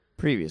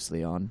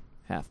Previously on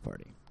Half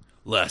Party.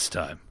 Last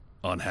time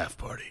on Half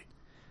Party.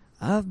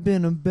 I've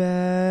been a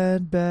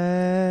bad,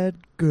 bad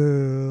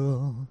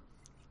girl.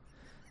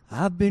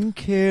 I've been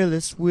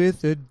careless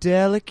with a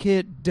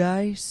delicate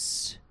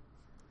dice.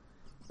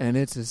 And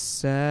it's a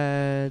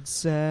sad,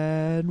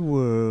 sad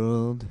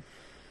world.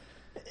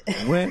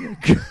 When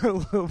a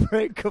girl will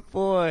break a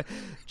boy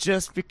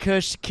just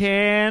because she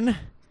can.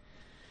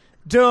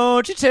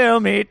 Don't you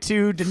tell me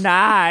to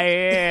deny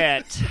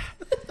it.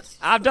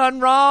 I've done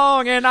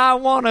wrong and I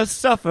want to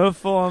suffer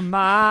for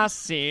my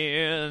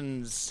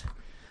sins.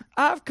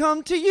 I've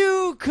come to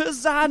you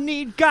 'cause I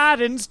need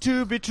guidance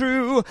to be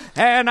true,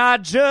 and I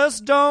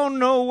just don't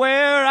know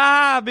where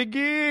I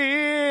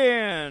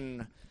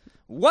begin.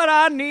 What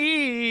I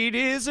need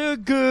is a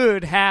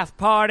good half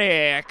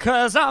party,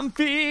 'cause I'm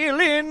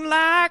feeling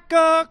like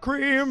a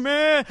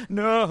criminal,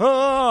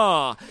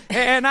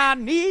 and I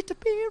need to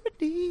be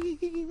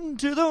redeemed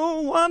to the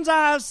ones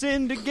I've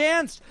sinned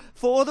against,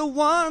 for the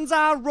ones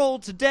I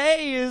rolled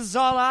today is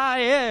all I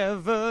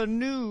ever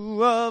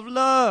knew of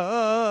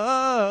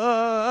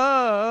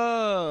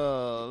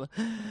love.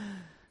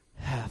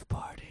 Half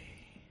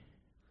party.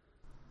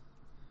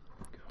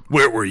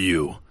 Where were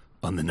you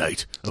on the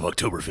night of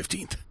October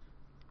 15th?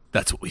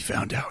 That's what we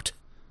found out.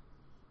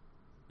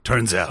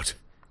 Turns out,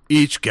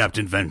 each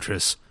Captain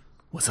Ventress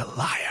was a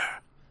liar.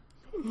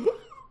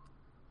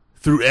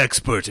 Through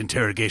expert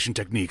interrogation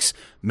techniques,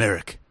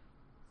 Merrick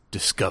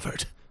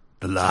discovered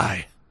the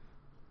lie.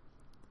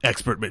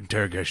 Expert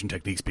interrogation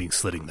techniques being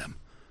slitting them.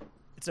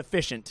 It's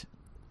efficient.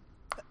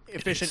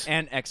 Efficient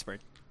and expert.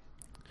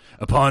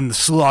 Upon the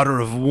slaughter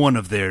of one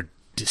of their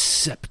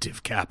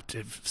deceptive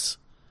captives,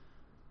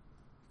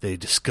 they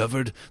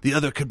discovered the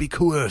other could be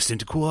coerced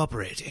into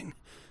cooperating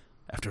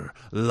after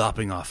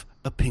lopping off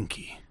a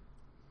pinky.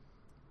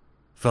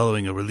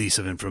 Following a release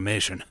of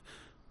information,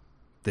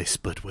 they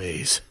split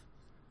ways.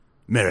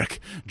 Merrick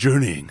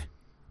journeying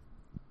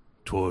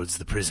towards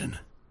the prison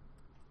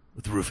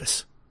with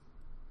Rufus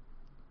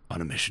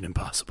on a mission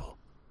impossible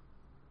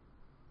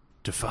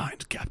to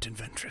find Captain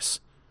Ventress.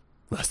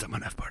 Last time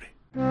on Half Party.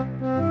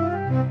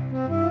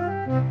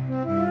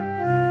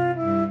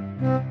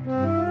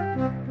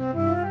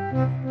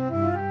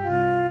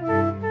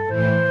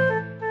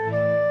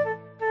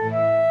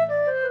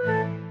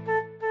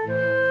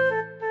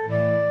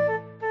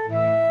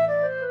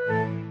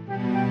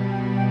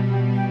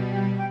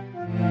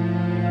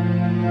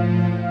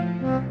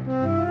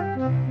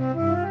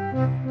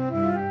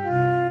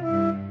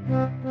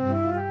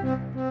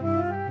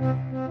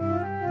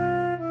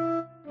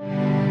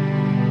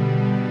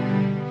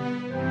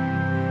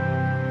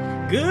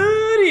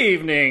 Good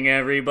evening,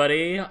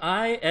 everybody.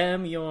 I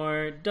am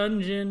your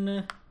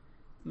dungeon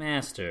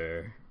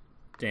master,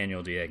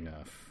 Daniel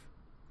Diegnoff.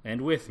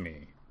 And with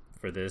me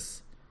for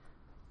this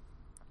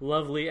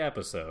lovely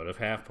episode of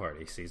Half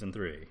Party Season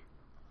 3,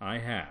 I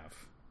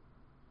have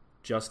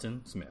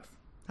Justin Smith.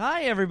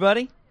 Hi,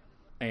 everybody.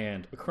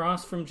 And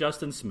across from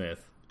Justin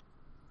Smith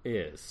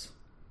is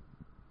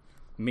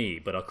me,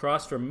 but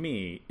across from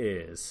me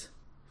is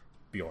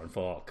Bjorn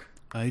Falk.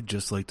 I'd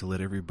just like to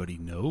let everybody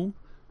know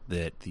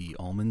that the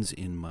almonds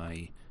in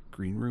my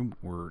green room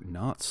were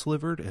not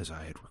slivered as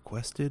I had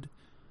requested.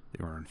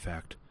 They were in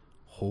fact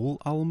whole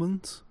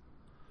almonds,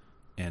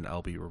 and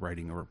I'll be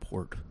writing a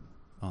report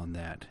on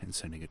that and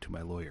sending it to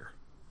my lawyer.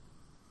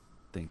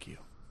 Thank you.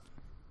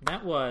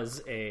 That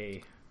was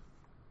a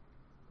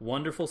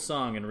wonderful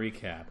song and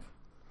recap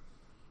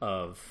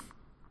of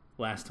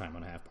last time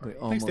on Half Party. We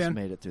almost Dan.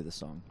 made it through the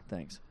song.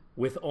 Thanks.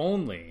 With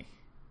only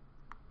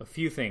a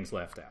few things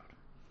left out.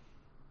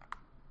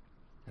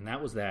 And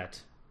that was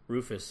that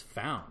Rufus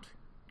found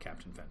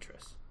Captain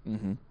Ventress.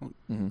 Mm-hmm.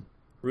 Mm-hmm.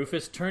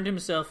 Rufus turned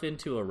himself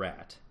into a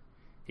rat.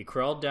 He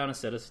crawled down a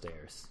set of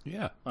stairs.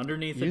 Yeah.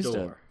 Underneath a Used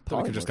door. So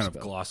we can just kind of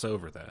spell. gloss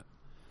over that.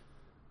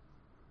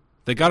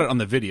 They got it on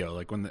the video,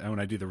 like when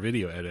I do the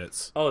video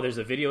edits. Oh, there's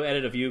a video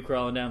edit of you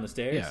crawling down the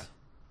stairs? Yeah.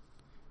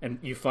 And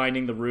you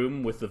finding the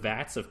room with the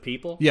vats of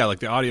people? Yeah, like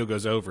the audio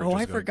goes over. Oh, just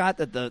I going, forgot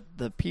that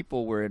the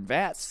people were in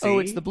vats. See? Oh,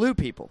 it's the blue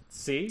people.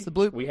 See? It's the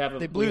blue- We have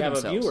they a blew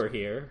themselves. viewer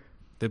here.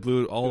 They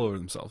blew it all over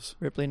themselves.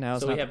 Ripley, now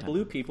is So not we the have time.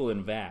 blue people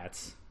in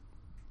vats.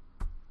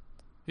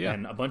 Yeah.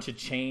 And a bunch of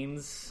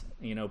chains,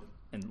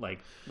 and like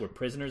where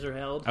prisoners are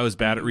held. I was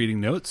bad at reading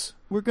notes.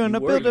 We're gonna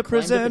You were, build you a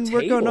prison. climbed up a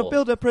We're gonna table.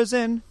 build a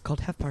prison called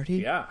Half Party.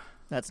 Yeah.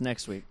 That's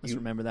next week. Let's You-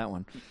 remember that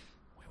one.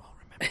 We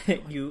won't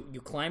remember.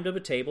 you climbed up a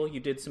table, you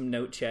did some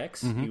note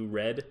checks, Mm-hmm. you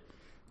read,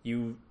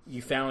 you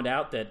found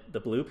out that the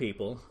blue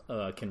people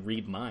can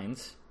read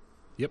minds.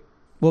 Yep.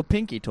 Well,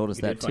 Pinky told us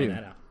You that did find too.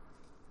 that out.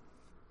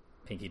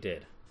 Pinky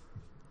did.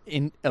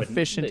 In But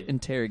efficient they-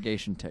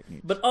 interrogation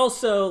technique. But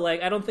also,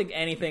 like, I don't think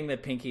anything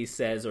that Pinky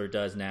says or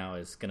does now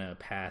is going to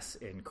pass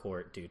in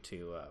court due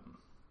to,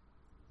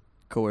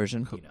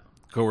 Coercion.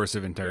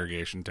 Coercive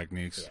interrogation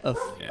techniques. Yeah.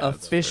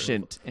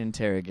 Efficient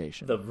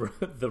interrogation.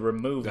 the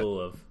removal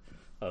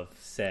of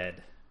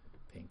said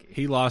Pinky.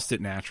 He lost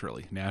it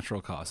naturally.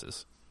 Natural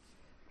causes.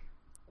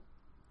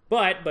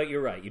 But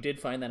you're right. You did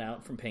find that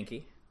out from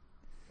Pinky.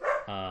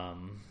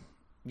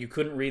 You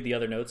couldn't read the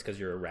other notes because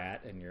you're a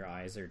rat and your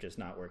eyes are just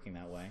not working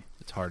that way.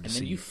 It's hard to And see.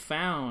 then you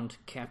found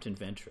Captain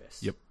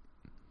Ventress. Yep.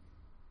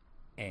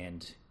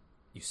 And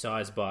you saw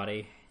his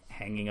body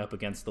hanging up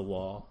against the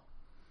wall,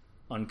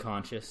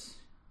 unconscious.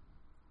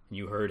 And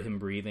you heard him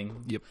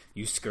breathing. Yep.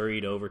 You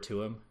scurried over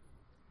to him.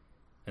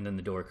 And then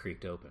the door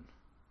creaked open.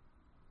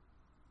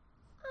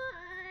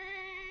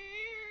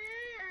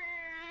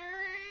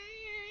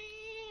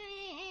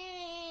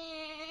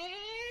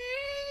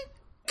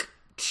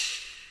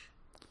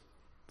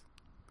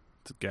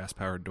 It's a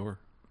gas-powered door.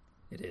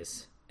 It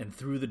is. And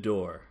through the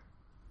door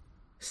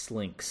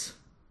slinks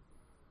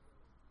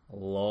a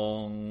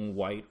long,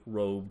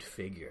 white-robed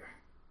figure.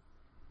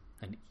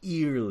 An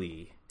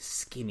eerily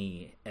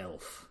skinny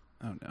elf,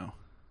 Oh, no.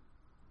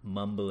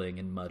 mumbling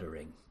and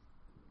muttering.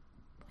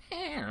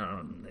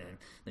 Well,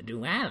 the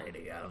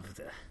duality of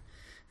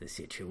the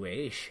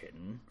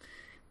situation.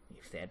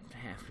 If that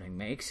halfling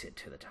makes it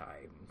to the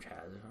time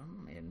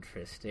chasm.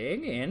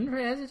 Interesting.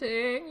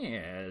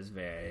 Yes,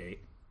 very...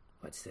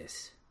 What's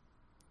this?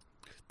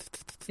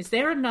 Is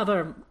there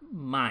another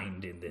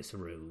mind in this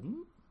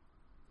room?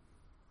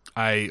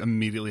 I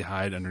immediately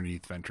hide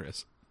underneath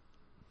Ventress.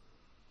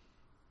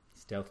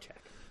 Stealth check.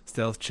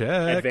 Stealth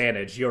check.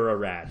 Advantage, you're a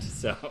rat,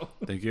 so...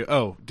 Thank you.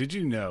 Oh, did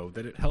you know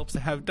that it helps to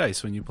have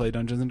dice when you play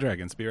Dungeons &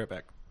 Dragons? Be right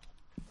back.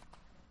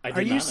 I did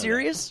Are not you know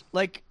serious?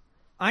 Like,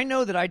 I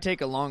know that I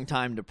take a long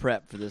time to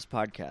prep for this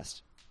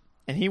podcast,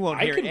 and he won't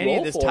I hear can any roll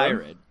of this for him.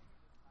 tirade.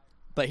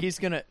 But he's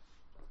gonna.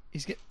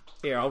 that.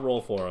 Here, I'll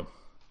roll for him.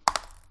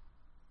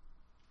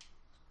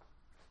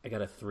 I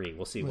got a 3.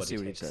 We'll see Let's what see he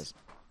what he takes. says.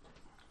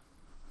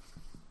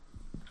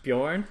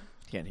 Bjorn?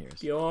 Can't hear us.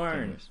 Can't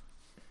Bjorn. hear us.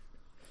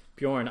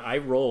 Bjorn, I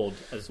rolled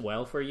as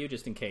well for you,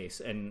 just in case,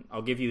 and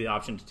I'll give you the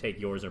option to take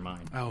yours or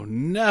mine. Oh,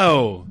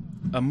 no!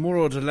 A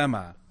moral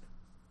dilemma.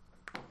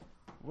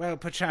 Well,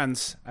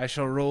 perchance I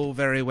shall roll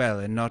very well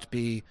and not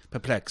be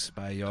perplexed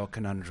by your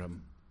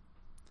conundrum.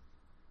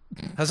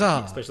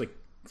 Huzzah! Especially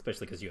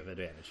because you have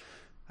advantage.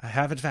 I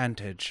have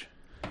advantage.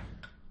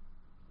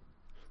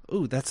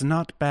 Ooh, that's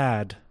not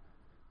bad.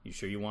 You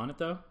sure you want it,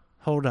 though?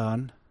 Hold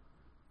on.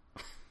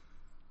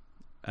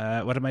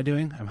 What am I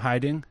doing? I'm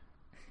hiding.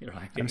 You're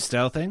like, I'm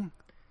stealthing.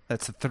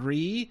 That's a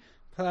 3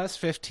 plus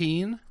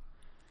 15.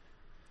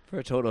 For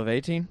a total of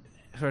 18?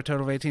 For a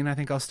total of 18, I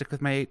think I'll stick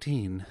with my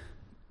 18.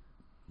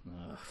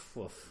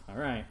 woof. All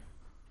right.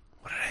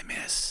 What did I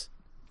miss?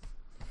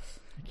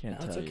 I can't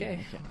No, it's tell you. okay.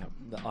 I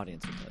can't, the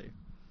audience will tell you.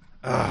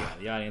 Yeah,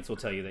 the audience will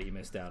tell you that you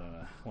missed out on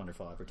a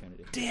wonderful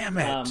opportunity. Damn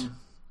it!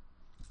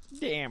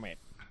 Damn it.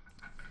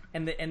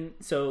 And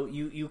so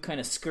you kind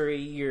of scurry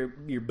your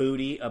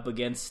booty up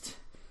against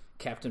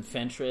Captain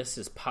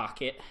Fentress's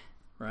pocket,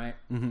 right?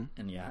 Mm-hmm.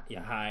 And you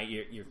hide.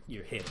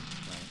 You're hidden,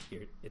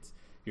 right?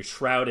 You're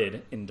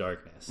shrouded in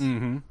darkness.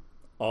 Mm-hmm.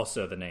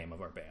 Also, the name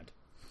of our band.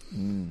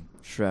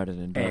 Shrouded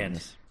in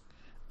darkness.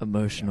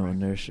 Emotional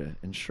inertia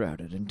and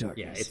shrouded in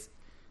darkness.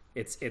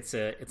 Yeah, it's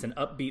an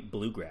upbeat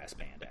bluegrass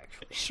band,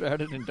 actually.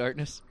 Shrouded in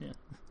darkness?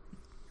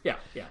 Yeah.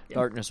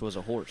 Darkness was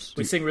a horse.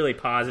 We sing really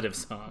positive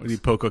songs. We do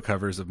polka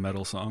covers of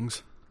metal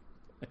songs.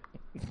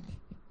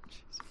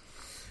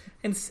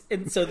 And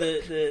so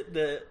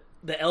the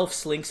elf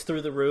slinks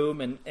through the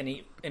room and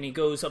he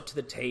goes up to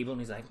the table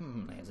and he's like,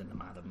 there's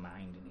another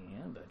mind in here,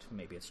 but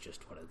maybe it's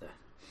just one of the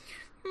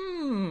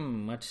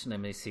let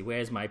me see,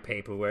 where's my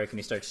paperwork? And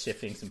he starts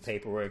shifting some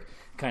paperwork.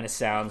 Kind of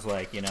sounds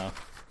like,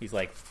 he's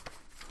like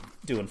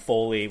doing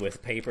Foley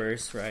with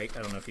papers, right?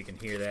 I don't know if you can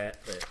hear that,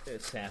 but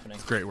it's happening.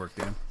 Great work,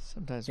 Dan.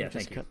 Sometimes Yeah, we just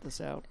thank you. cut this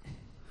out.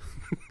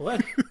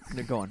 What?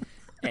 They're going.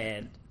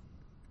 And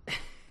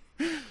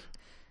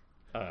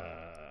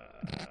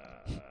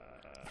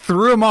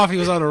Threw him off. He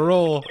was on a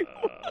roll.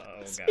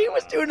 He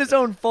was doing his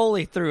own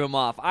Foley, threw him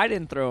off. I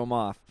didn't throw him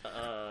off.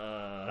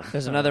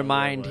 There's another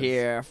mind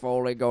here.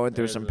 Foley going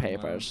through some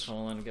papers.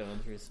 Going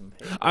through some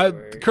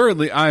paperwork.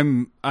 Currently,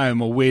 I'm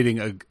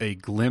awaiting a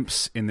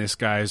glimpse in this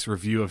guy's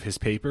review of his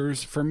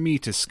papers for me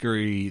to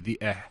scurry the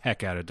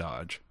heck out of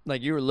Dodge.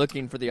 Like you were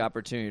looking for the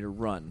opportunity to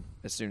run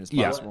as soon as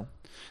Yeah. possible.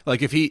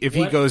 Like if he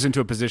What? goes into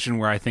a position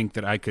where I think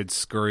that I could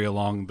scurry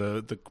along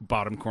the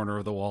bottom corner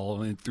of the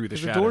wall and through the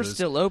The shadows door's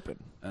still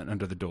open. and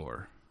under the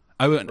door.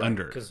 I went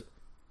under. 'Cause-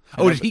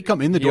 Oh, did he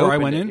come in the You door I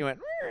opened went it, in? You went,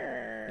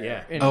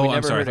 yeah. and Oh, we I'm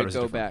never sorry, I heard thought it it was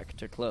go different. back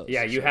to close.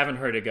 Yeah, you haven't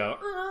heard it go.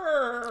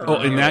 Oh,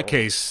 in that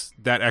case,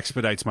 that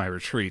expedites my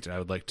retreat. I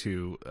would like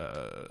to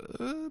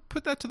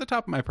put that to the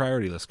top of my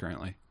priority list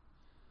currently.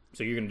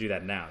 So you're going to do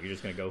that now? You're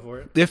just going to go for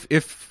it?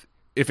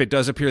 If it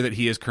does appear that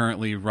he is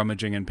currently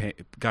rummaging and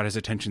got his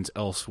attentions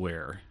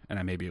elsewhere, and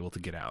I may be able to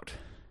get out.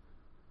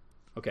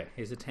 Okay,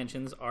 his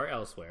attentions are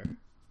elsewhere.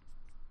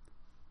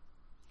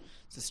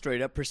 It's a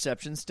straight up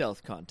perception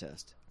stealth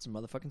contest. It's a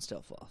motherfucking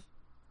stealth off.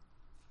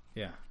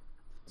 Yeah.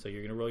 So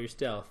you're going to roll your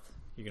stealth.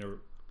 You're going to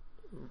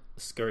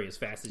scurry as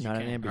fast as Not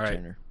you an can. ambi All right.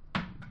 trainer.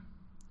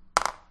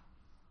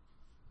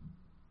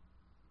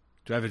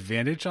 Do I have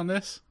advantage on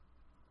this?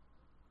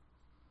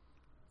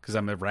 Because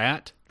I'm a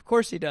rat? Of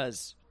course he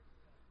does.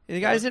 The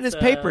guy's in his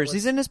papers.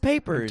 He's in his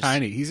papers.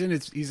 Tiny. He's in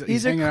his.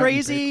 He's a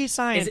crazy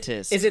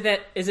scientist. Is it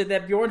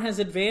that Bjorn has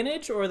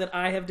advantage or that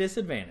I have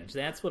disadvantage?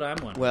 That's what I'm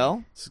wondering.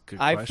 Well,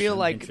 I feel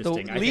like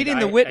leading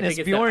the witness,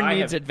 Bjorn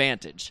needs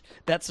advantage.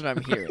 That's what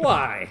I'm hearing.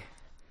 Why?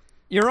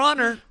 Your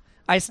Honor,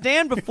 I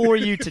stand before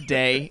you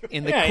today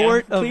in the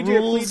court of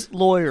rules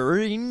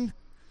lawyering.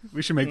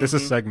 We should make this a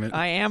segment.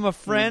 I am a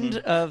friend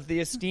of the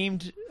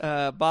esteemed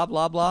Bob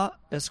Loblaw,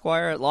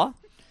 Esquire at Law.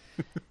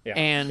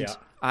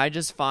 I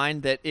just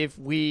find that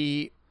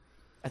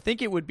I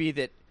think it would be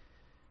that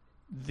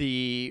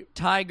the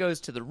tie goes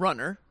to the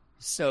runner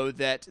so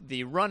that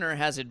the runner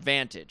has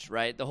advantage,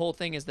 right? The whole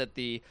thing is that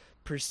the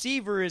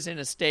perceiver is in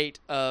a state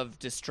of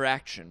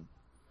distraction.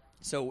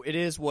 So it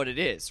is what it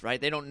is, right?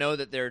 They don't know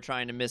that they're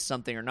trying to miss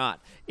something or not.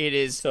 It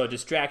is so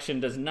distraction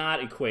does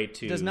not equate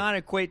to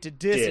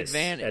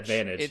disadvantage.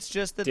 It's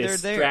just that they're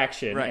there.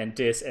 Distraction and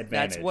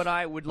disadvantage. That's what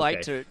I would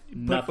like to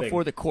put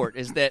before the court,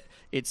 is that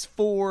it's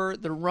for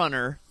the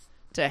runner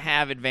to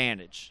have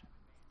advantage.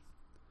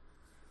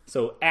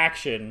 So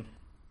action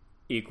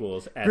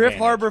equals advantage. Griff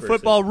Harbor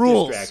football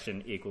rules.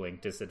 Distraction equaling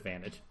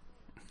disadvantage.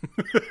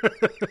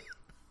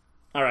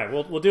 All right,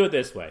 we'll do it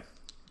this way.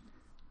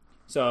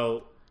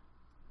 So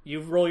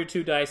you roll your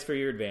 2 dice for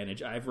your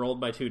advantage. I've rolled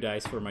my 2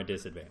 dice for my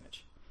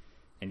disadvantage.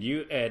 And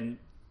you and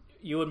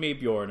me,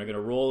 Bjorn, are going to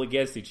roll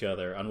against each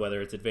other on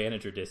whether it's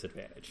advantage or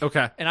disadvantage.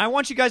 Okay. And I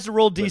want you guys to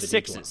roll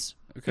D6s.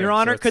 Okay, Your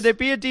Honor, could it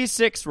be a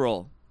D6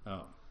 roll?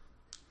 Oh.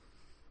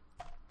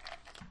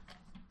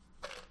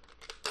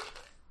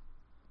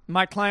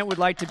 My client would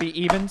like to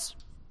be evens.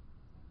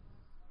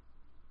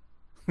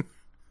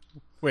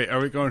 Wait,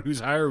 are we going who's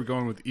higher or are we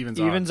going with evens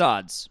odds? Evens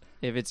odds.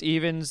 If it's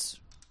evens,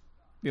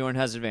 Bjorn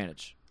has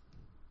advantage.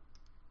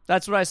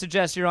 That's what I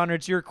suggest, Your Honor.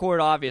 It's your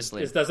court,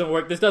 obviously. This doesn't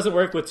work. This doesn't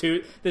work with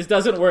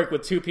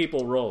two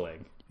people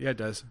rolling. Yeah, it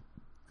does.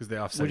 Because they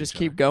offset. We just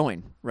keep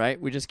going, right?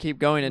 We just keep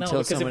going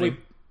until somebody.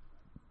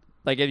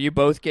 Like, if you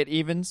both get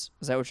evens,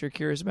 is that what you're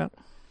curious about?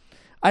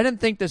 I didn't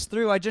think this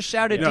through. I just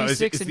shouted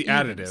D6 it's and the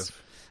evens.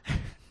 Additive.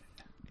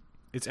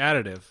 It's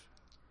additive.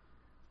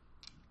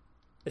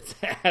 It's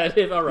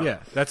additive. All right. Yeah,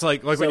 that's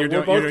like so when you're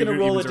doing. We're both going to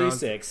roll a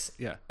d6.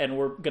 Yeah. And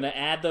we're going to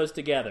add those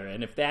together.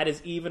 And if that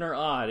is even or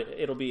odd,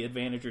 it'll be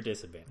advantage or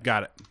disadvantage.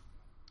 Got it.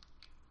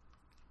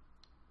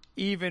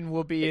 Even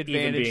will be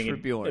advantage for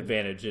Bjorn.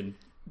 Advantage and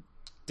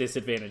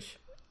disadvantage.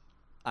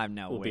 I'm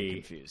now way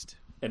confused.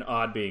 And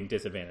odd being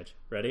disadvantage.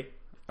 Ready?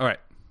 All right.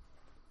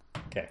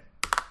 Okay.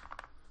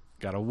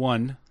 Got a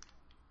 1.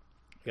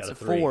 Got a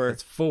 3. 4.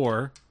 That's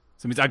 4.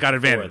 So it means I got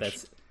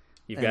advantage.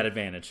 You've got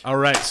advantage. All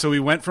right, so we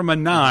went from a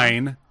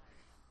 9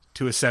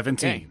 to a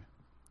 17. Okay.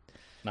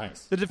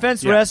 Nice. The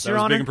defense rests, Your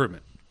Honor. Big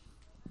improvement.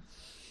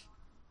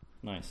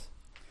 Nice.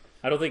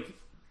 I don't think...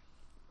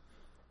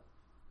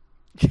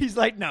 He's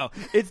like, no,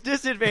 it's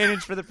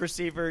disadvantage for the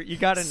perceiver. You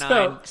got a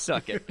 9.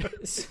 Suck it.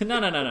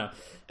 No.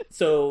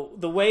 So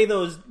the way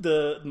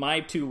my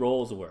 2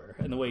 rolls were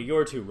and the way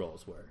your 2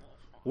 rolls were,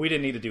 we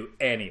didn't need to do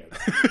any of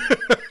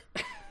that.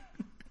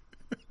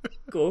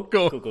 Cool.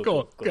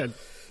 Good.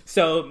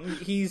 So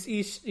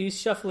he's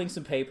shuffling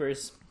some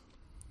papers,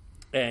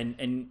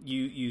 and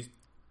you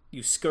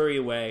scurry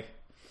away,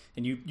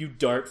 and you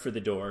dart for the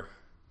door,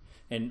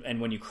 and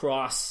when you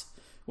cross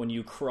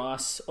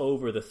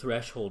over the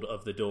threshold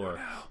of the door,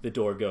 the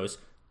door goes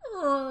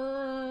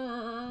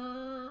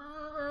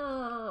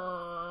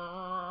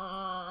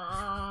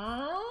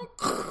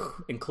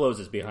and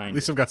closes behind you. At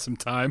least I've got some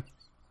time.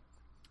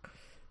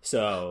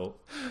 So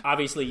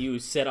obviously you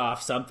set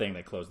off something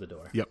that closed the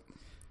door. Yep.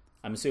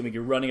 I'm assuming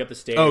you're running up the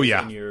stairs. Oh,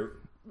 yeah. And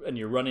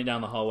you're running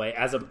down the hallway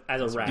as a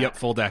rat. Yep,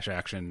 full dash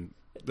action.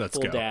 Let's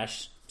go. Full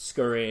dash,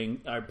 scurrying,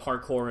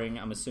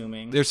 parkouring, I'm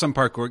assuming. There's some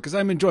parkour, because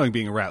I'm enjoying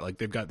being a rat. Like,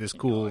 they've got this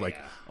cool,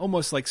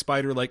 almost like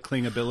spider-like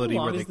cling ability.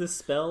 How long does this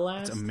spell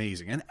last? It's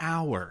amazing. An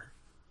hour.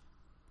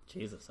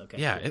 Jesus,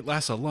 okay. Yeah, it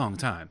lasts a long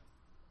time.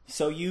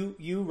 So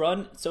you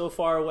run so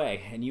far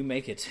away, and you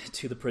make it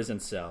to the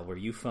prison cell where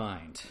you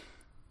find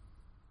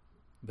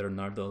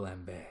Bernardo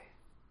Lambert,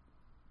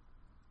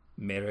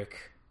 Merrick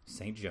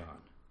St.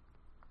 John,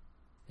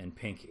 and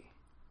Pinky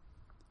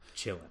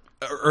chilling.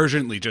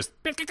 Urgently, just...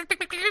 Oh,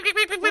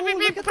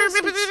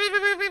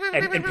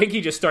 and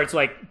Pinky just starts,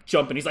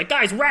 jumping. He's like,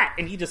 guys, rat!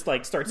 And he just,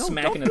 starts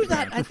smacking don't at the do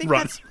that. ground. I think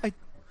Run.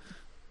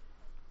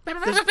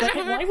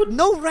 Why would...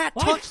 No rat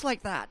Why? talks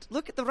like that.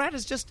 Look at the rat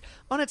is just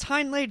on its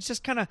hind legs,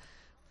 just kind of...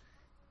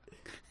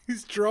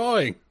 He's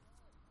drawing.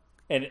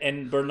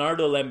 And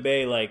Bernardo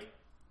Lambert,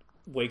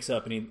 wakes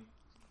up and he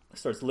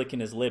starts licking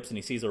his lips and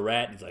he sees a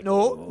rat and he's like,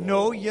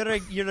 No, you're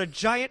a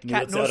giant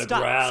cat. lets No, out a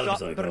growl. Stop,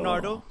 He's like,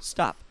 Bernardo,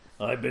 stop.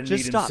 I've been Just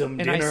needing stop. some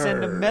And dinner. I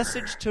send a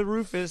message to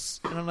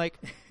Rufus, and I'm like,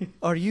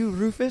 are you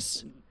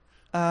Rufus?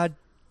 Stop,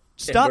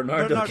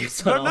 Bernardo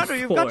gets on all Bernardo,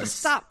 you've got to fours.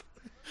 stop.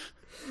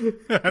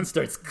 and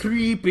starts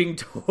creeping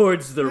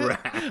towards the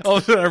rat. All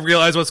of a sudden, I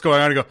realize what's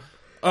going on and go,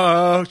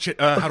 oh, shit,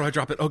 how do I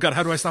drop it? Oh, God,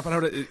 how do I stop it? How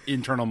do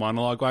internal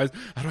monologue-wise.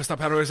 How do I stop?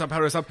 How do I stop? How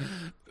do I stop?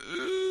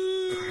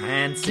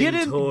 Prancing Get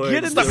in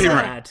towards the the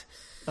rat. rat.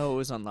 Oh, it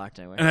was unlocked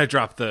anyway. And I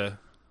drop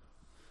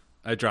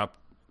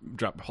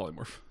drop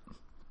polymorph.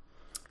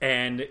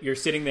 And you're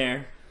sitting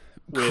there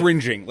with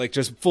Cringing, like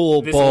just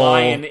full this ball.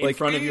 lion in like,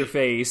 front of your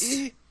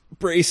face.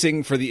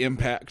 bracing for the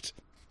impact.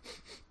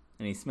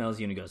 And he smells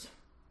you and he goes,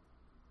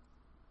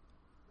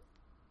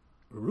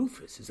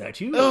 Rufus, is that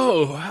you?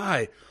 Oh,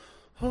 hi.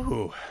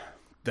 Oh,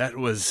 that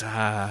was,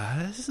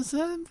 He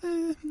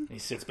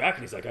sits back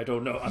and he's like, I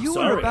don't know. I'm You were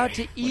sorry. about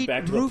to I eat went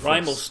back to Rufus. a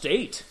primal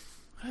state.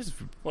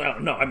 Well,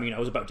 no, I mean, I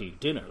was about to eat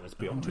dinner, let's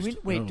be honest. Do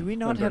we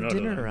not No, have no,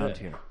 dinner no, around no.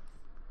 here?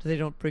 Do they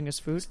don't bring us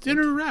food?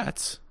 dinner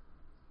rats.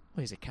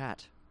 Well, he's a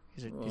cat.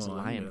 He's a Oh,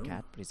 I lion know.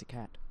 cat, but he's a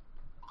cat.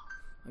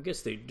 I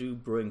guess they do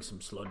bring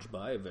some sludge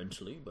by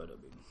eventually, but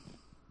I mean,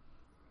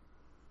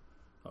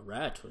 a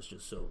rat was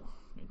just so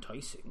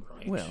enticing,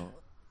 right? Well,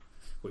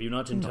 were you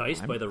not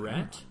enticed by the I'm rat?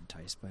 not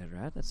enticed by a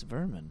rat. That's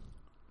vermin.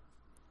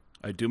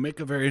 I do make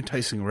a very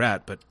enticing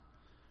rat, but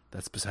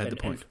that's beside the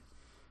point.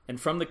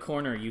 And from the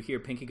corner, you hear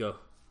Pinky go,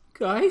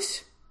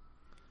 Guys,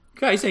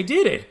 I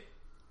did it.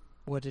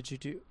 What did you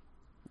do?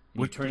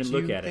 You turn and Did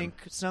look you at him, think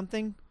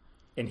something?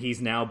 and he's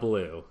now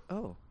blue.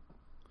 Oh,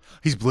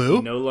 He's blue?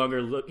 He no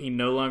longer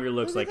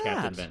looks Look like at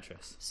Captain that.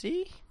 Ventress.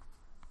 see?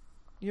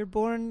 You're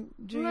born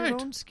to Right.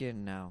 your own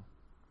skin now.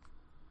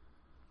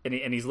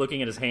 And he's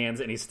looking at his hands,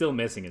 and he's still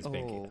missing his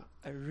pinky. Oh,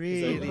 I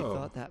really "Oh."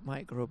 thought that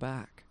might grow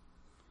back.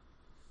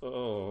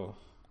 Oh.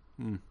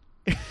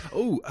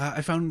 Oh,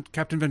 I found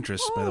Captain Ventress,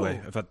 by the way.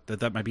 Oh. I thought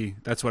that might be...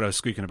 That's what I was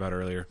squeaking about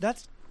earlier.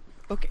 That's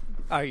okay.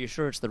 Are you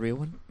sure it's the real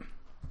one?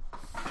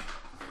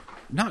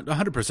 Not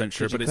 100%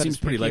 sure, Did you but it cut seems his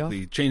pretty pinky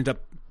likely. Chained up...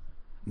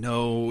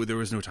 No, there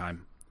was no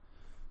time.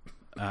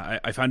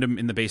 I found him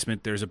in the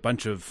basement. There's a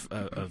bunch of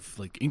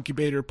like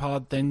incubator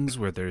pod things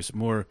where there's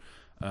more...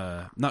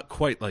 not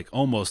quite like...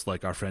 Almost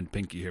like our friend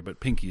Pinky here, but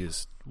Pinky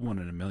is 1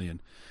 in a million.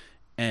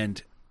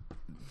 And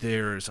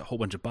there's a whole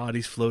bunch of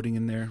bodies floating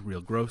in there.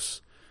 Real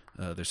gross.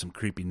 There's some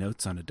creepy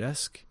notes on a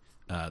desk.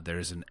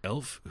 There's an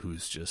elf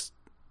who's just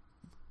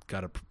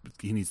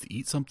he needs to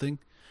eat something.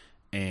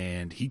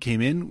 And he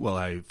came in while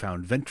I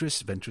found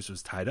Ventress. Ventress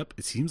was tied up.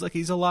 It seems like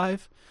he's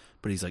alive,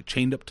 but he's like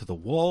chained up to the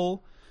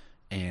wall.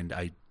 And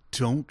I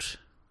don't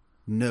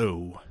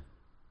know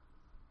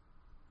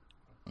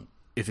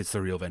if it's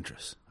the real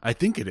Ventress. I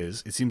think it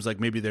is. It seems like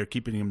maybe they're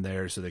keeping him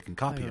there so they can I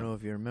copy don't him. know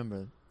if you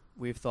remember.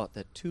 We've thought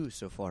that 2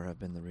 so far have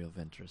been the real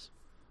Ventress.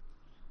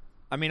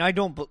 I mean, I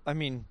don't. I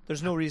mean,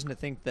 there's no reason to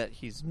think that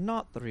he's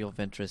not the real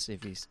Ventress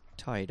if he's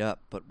tied up.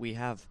 But we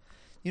have,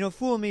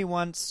 fool me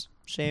once,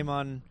 shame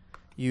on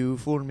you.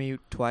 Fool me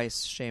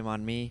twice, shame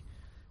on me.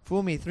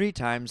 Fool me 3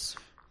 times,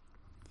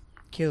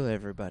 kill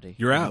everybody.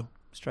 You're out.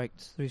 3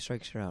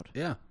 strikes, you're out.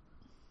 Yeah.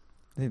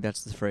 I think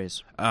that's the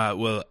phrase.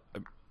 Well,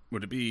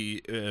 would it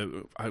be...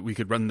 we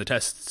could run the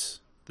tests,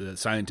 the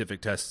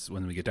scientific tests,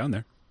 when we get down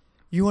there.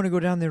 You want to go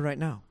down there right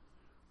now?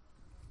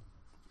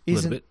 A little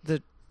Isn't bit.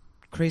 the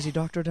crazy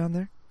doctor down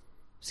there?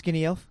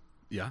 Skinny elf?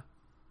 Yeah.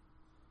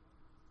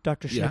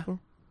 Dr. Yeah. Schnipper?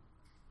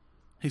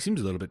 He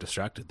seems a little bit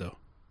distracted, though.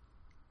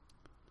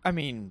 I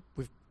mean,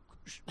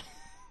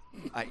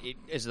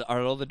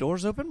 are all the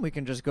doors open? We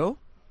can just go?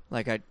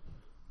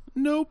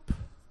 Nope.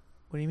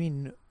 What do you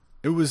mean?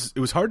 It was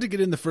hard to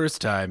get in the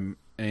first time,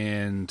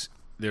 and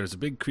there was a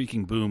big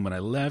creaking boom when I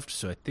left,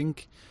 so I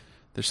think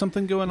there's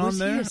something going on Was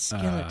there. he a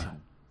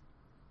skeleton?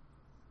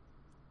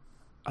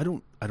 I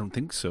don't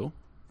think so.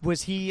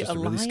 Was he Just a a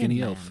really lion skinny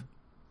man? elf.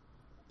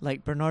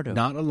 Like Bernardo?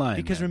 Not a lion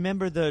Because man.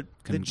 remember, the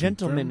Can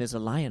gentleman confirm. is a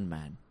lion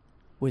man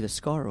with a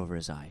scar over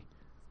his eye.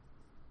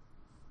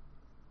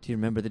 Do you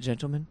remember the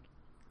gentleman?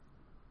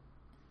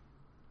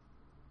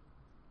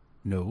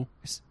 No.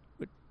 It's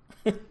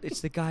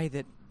the guy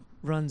that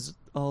runs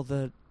all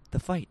the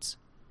fights.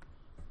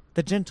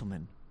 The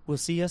gentleman. Will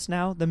see us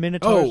now? The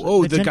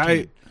Minotaur. The guy...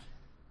 gentleman.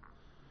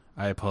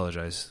 I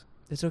apologize.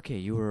 It's okay.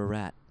 You were a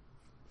rat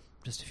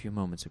just a few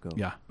moments ago.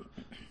 Yeah.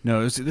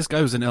 No, this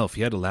guy was an elf.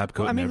 He had a lab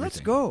coat Well, I and mean, everything.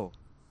 let's go.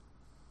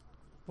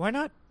 Why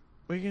not?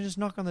 We can just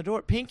knock on the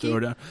door. Pinky, Throw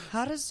down.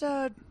 how does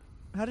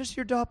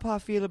your dawpaw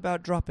feel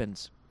about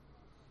drop-ins?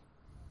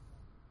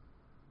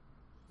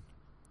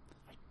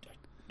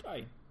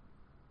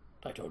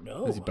 I don't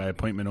know. Is he by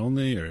appointment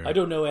only, or... I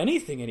don't know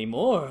anything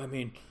anymore. I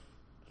mean,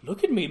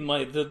 look at me.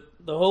 The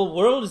whole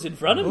world is in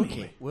front of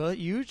Okay. me. Well,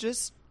 you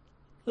just...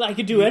 I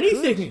can do you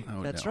anything. could.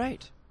 Oh, That's no.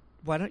 right.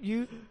 Why don't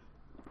you...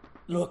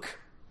 Look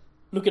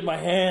at my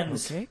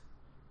hands. Okay.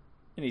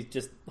 And he's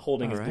just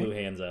holding All his right. blue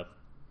hands up.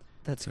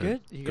 That's They're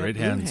good. You got great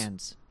blue hands.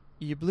 hands.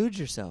 You blued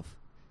yourself.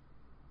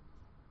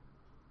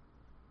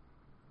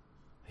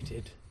 I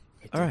did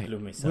All right. blue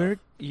myself.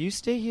 You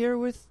stay here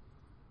with...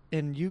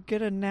 And you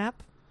get a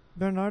nap,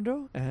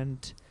 Bernardo,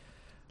 and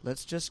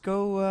let's just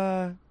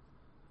go...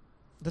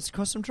 let's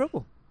cause some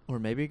trouble. Or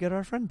maybe get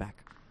our friend back.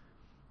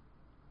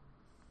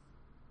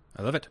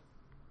 I love it.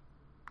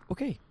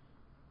 Okay.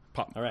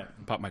 All right.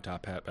 Pop my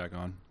top hat back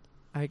on.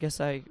 I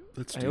guess I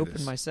Let's I do open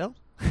this. my cell.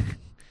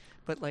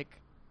 But like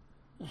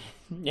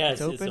Yeah,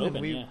 it's open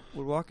and yeah.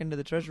 we walk into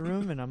the treasure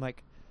room and I'm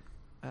like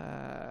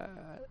I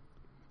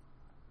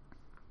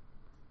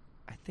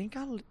think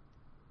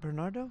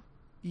Bernardo,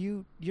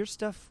 your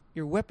stuff,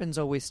 your weapons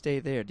always stay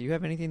there. Do you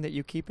have anything that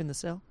you keep in the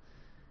cell?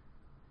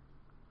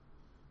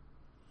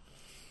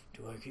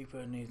 Do I keep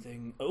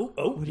anything? Oh,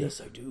 What do you-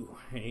 yes, I do.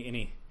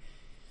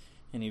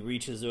 And he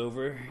reaches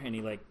over and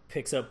he like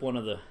picks up one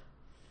of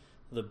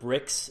the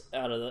bricks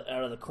out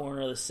of the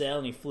corner of the cell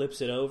and he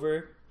flips it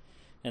over,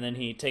 and then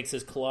he takes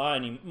his claw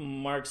and he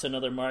marks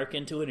another mark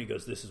into it. And he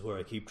goes, "This is where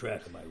I keep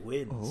track of my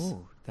wins."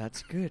 Oh,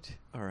 that's good.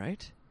 All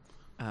right.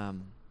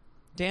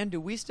 Dan,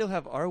 do we still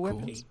have our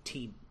weapons?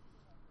 18.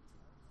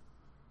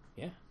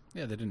 Yeah,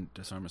 Yeah, they didn't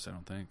disarm us, I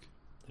don't think.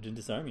 they didn't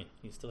disarm you.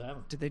 You still have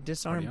them. Did they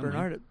disarm Party on, man.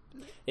 Bernard?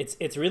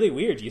 It's really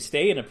weird. You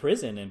stay in a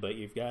prison, but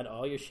you've got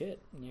all your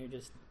shit, and you're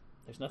just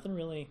there's nothing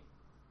really.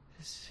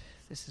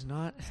 This is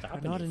not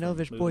Stopping not you an from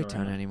Elvish moving boy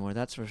town around. anymore.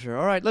 That's for sure.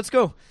 All right, let's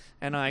go.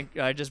 And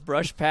I just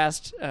brush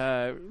past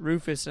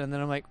Rufus, and then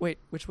I'm like, wait,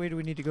 which way do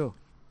we need to go?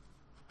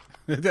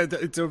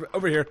 It's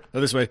over here. Oh,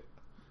 this way.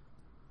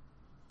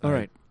 All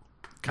right.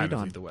 Kind lead of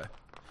on. lead the way.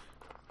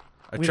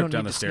 I We tripped don't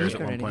down need the to stairs sneak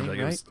at or one point.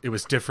 anything, Like it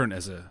was different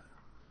as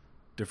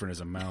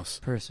a mouse.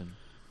 Person.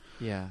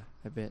 Yeah,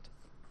 I bet.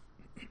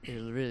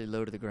 It'll really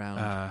low to the ground.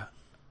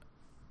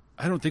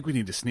 I don't think we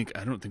need to sneak.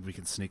 I don't think we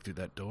can sneak through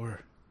that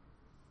door.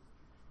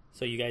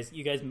 So you guys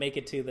make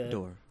it to the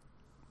Door.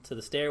 to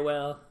the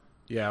stairwell.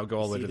 Yeah, I'll go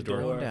all the way See to the the door.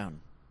 door. Going down.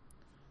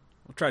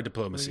 We'll try We're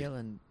diplomacy.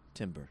 yelling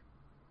timber.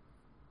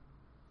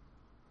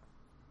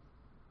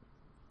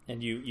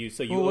 And you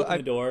open I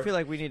the door. feel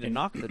like we need to and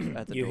knock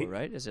at the you- door,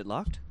 right? Is it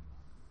locked?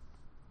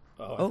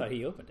 I Oh. thought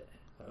he opened it.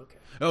 Okay.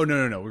 Oh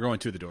no! We're going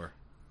to the door.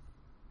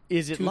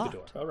 Is it To locked? the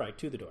door. All right,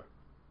 to the door.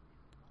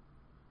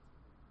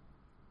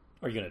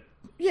 Are you gonna?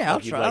 Yeah,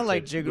 I'll you'd try. I'll to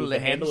like jiggle move the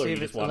handle, or see you if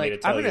just it's want like. me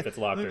to tell I'm you gonna, if it's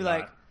locked I'm or gonna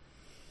be like, not.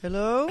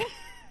 hello,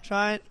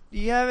 do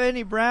you have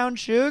any brown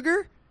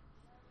sugar?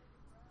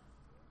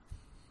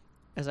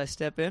 As I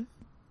step in,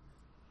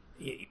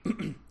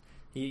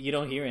 You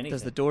don't hear anything.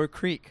 does the door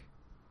creak?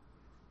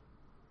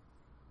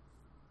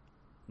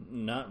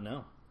 No.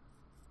 Not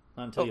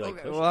until you like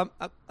okay. push Well,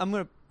 I'm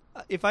gonna.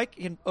 If I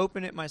can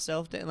open it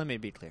myself, then let me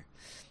be clear.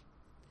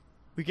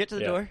 We get to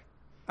the Yeah. door.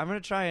 I'm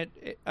gonna try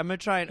it. I'm gonna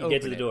try and You open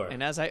get to the it. door.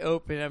 And as I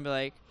open it, I'm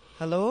like,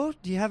 "Hello,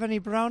 do you have any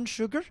brown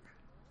sugar?"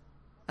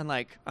 And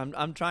like,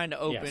 I'm trying to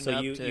open so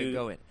up you- to you-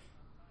 go in.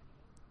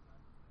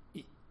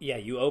 it. Yeah,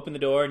 you open the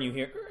door and you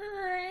hear.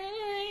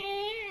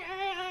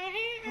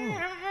 Oh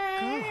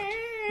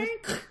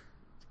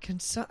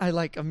God! I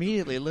like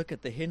immediately look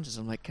at the hinges.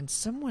 I'm like, can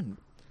someone?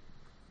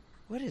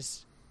 What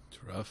is?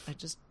 It's rough. I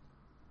just.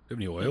 Do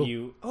you have any oil?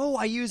 You Oh,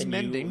 I use And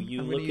mending. you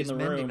I'm look gonna in use the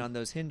mending room. on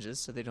those hinges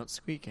so they don't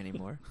squeak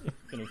anymore.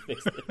 gonna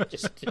fix it.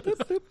 boop,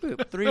 boop,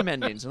 boop. 3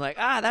 mendings. I'm like,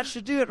 that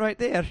should do it right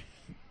there.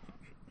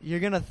 You're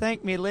gonna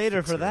thank me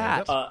later for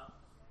that.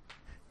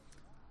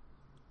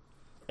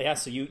 Yeah,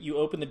 so you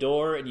open the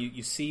door and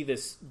you see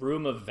this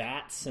room of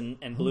vats and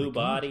blue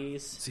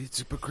bodies. See, it's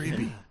super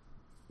creepy.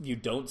 You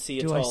don't see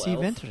a Do tall I see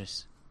elf.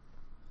 Ventress?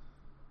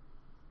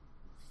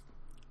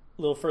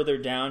 A little further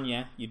down,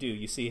 yeah, you do.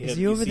 You see him. Is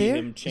he you over see there?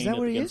 him Is chained that up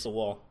where he against is? the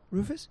wall.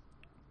 Rufus?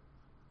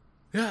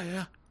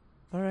 Yeah.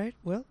 All right.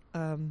 Well,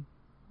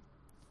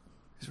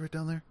 He's right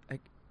down there.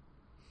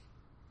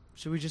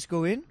 should we just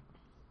go in?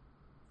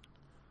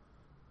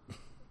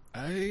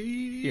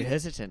 You're I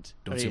hesitant.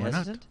 Don't Are see you why not.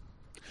 hesitant?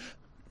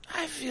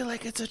 feel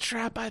like it's a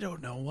trap. I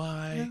don't know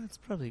why. Yeah, that's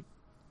probably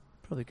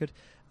good.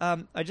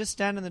 I just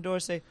stand in the door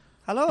and say,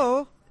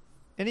 "Hello?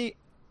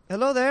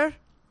 Hello there?"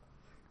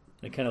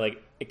 It kind of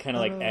like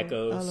Hello,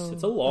 echoes. hello,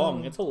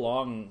 It's a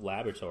long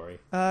laboratory.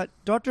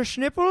 Dr.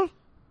 Schnipple?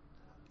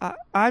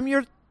 I'm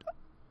your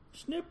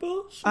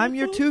Schnipple. I'm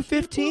your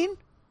 215?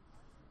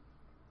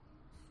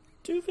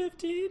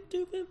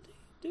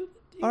 215.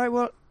 All right,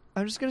 well,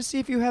 I'm just going to see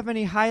if you have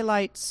any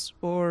highlights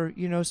or,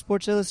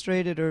 Sports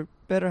Illustrated or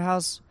Better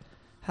House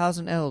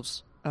and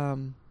Elves.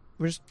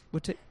 We'll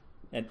take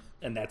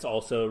And that's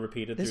also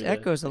repeated. this through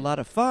echo's a lot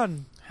of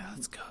fun. Yeah,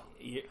 let's go.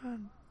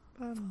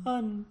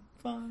 Fun.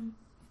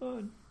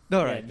 All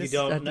Yeah,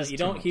 right, you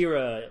don't hear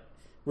a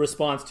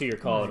response to your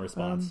call and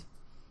response.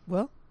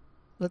 Well,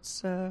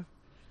 let's go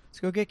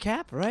get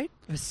Cap, right?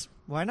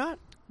 Why not?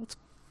 Let's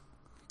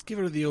give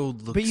her the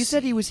old look. But you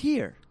said he was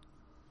here.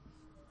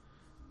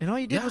 And all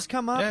you did Yeah, was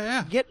come up,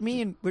 yeah. get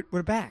me, and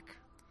we're back.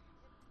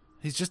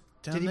 He's just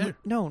down Did he? there.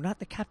 No, not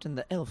the captain,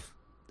 the elf.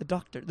 The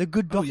doctor. The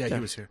good Oh doctor. yeah, he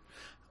was here.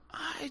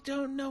 I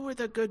don't know where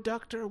the good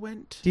doctor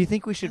went. Do you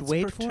think we should That's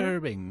wait for him?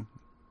 perturbing.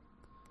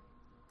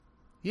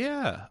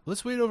 Yeah,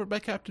 let's wait over by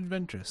Captain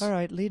Ventress. All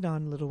right, lead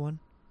on, little one.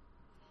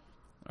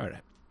 All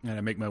right. And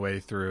I make my way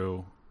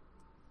through,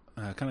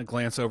 kind of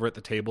glance over at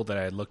the table that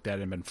I had looked at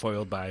and been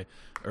foiled by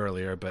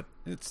earlier, but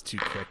it's too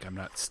quick. I'm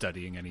not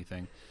studying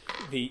anything.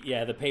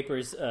 The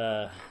papers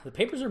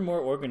are more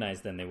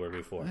organized than they were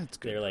before. That's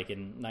good. They're like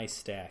in nice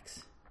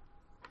stacks.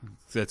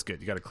 So that's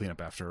good. You got to clean up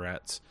after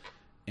rats.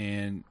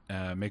 And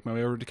make my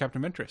way over to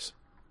Captain Ventress.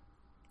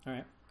 All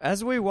right.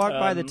 As we walk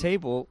by the Um,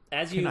 table,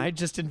 as can you- I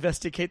just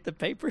investigate the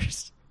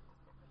papers?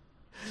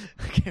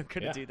 Okay, I'm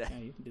going to do that. Yeah,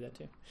 you can do that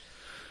too.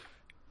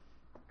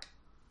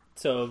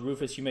 So,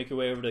 Rufus, you make your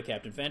way over to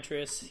Captain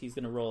Ventress. He's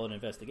going to roll an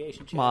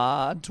investigation check.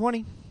 Mod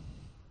 20.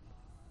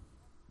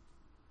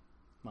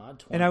 Mod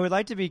 20. And I would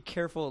like to be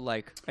careful,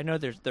 like, I know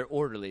they're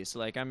orderly, so,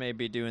 like, I may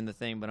be doing the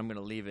thing, but I'm going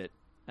to leave it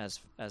as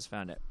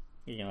found it.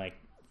 You can, like,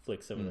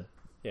 flick some of the...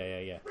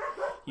 Yeah.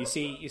 You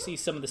see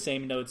some of the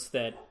same notes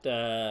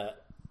that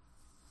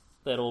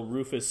old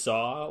Rufus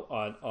saw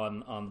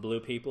on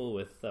Blue People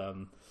with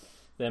them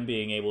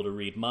being able to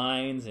read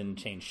minds and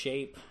change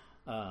shape.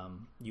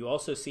 You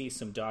also see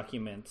some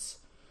documents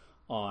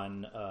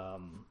on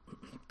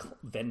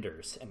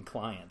vendors and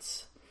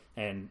clients,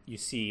 and you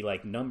see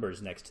like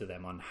numbers next to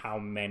them on how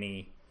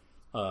many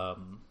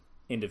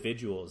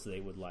individuals they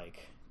would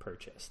like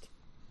purchased.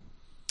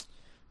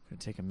 I'm going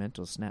to take a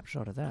mental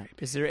snapshot of that.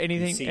 Is there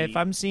anything, see, if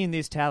I'm seeing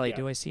these tally, yeah.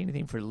 do I see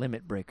anything for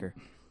Limit Breaker?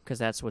 Because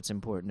that's what's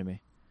important to me.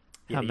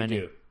 Yeah, How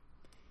many?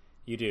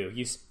 You do.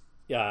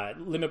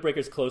 Limit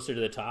Breaker's closer to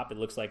the top. It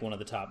looks like one of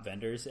the top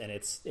vendors, and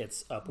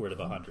it's upward of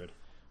 100.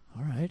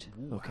 All right.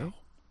 Okay.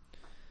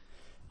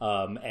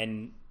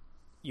 And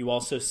you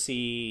also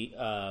see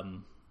a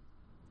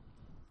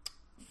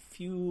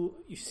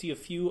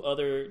few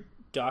other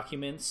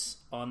documents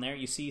on there.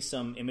 You see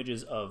some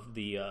images of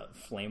the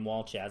Flame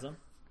Wall Chasm.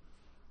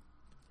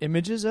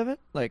 Images of it?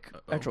 Like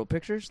actual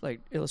pictures?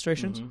 Like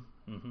illustrations?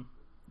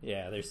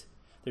 Yeah, there's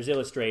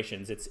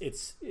illustrations.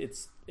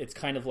 It's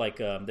kind of like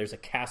there's a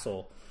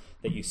castle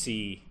that you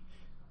see,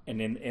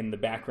 and in the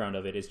background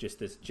of it is just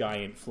this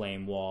giant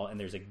flame wall, and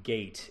there's a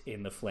gate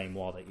in the flame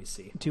wall that you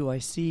see. Do I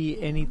see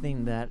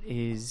anything that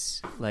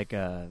is like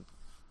a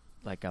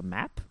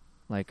map?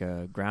 Like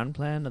a ground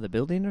plan of the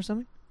building or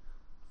something?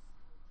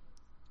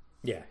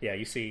 Yeah.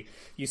 You see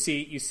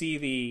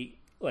the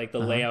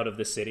layout of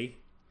the city.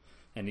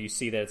 And you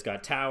see that it's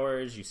got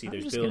towers. You see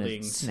there's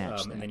buildings,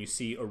 and then you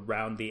see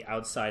around the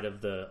outside of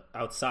the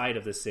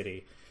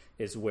city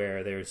is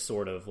where there's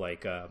sort of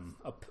like a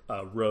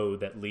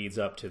road that leads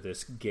up to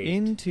this gate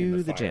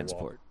into the firewall.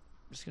 Jansport.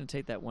 I'm just going to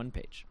take that one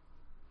page.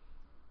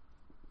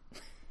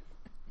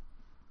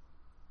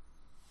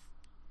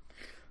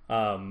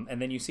 And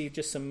then you see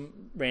just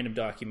some random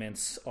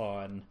documents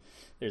on.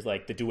 There's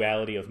like the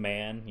duality of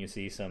man. You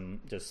see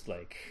some just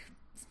like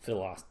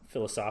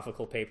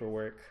philosophical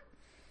paperwork.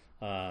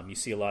 You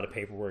see a lot of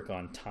paperwork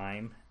on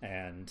time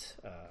and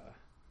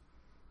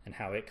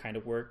how it kind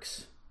of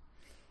works,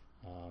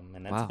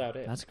 and that's about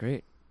it. That's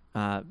great.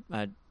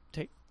 I'd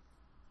take.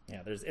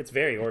 Yeah, it's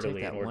very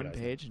orderly. Take that and one organized.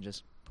 page and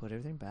just put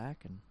everything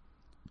back,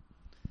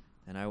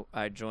 and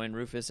I join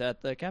Rufus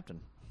at the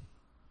captain.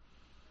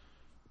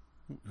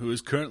 Who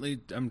is currently?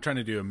 I'm trying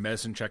to do a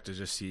medicine check to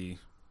just see.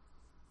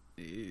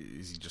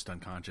 Is he just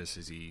unconscious?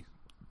 Is he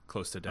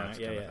close to death?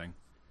 Kind of thing.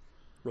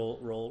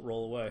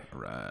 Roll away.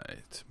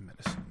 Right,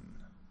 medicine.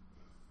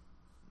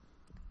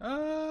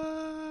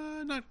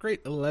 Not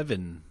great.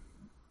 11.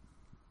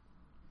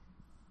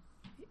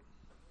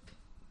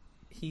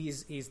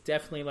 He's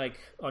definitely like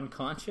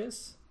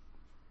unconscious.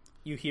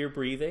 You hear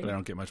breathing. But I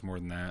don't get much more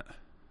than that.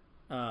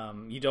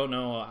 You don't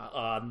know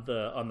on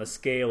the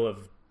scale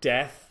of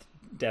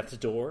death's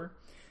door.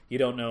 You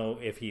don't know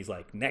if he's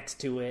like next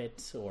to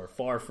it or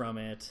far from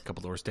it. A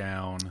couple doors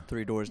down.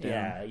 3 doors down.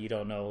 Yeah, you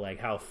don't know like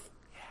how.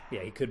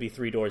 Yeah, he could be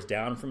 3 doors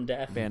down from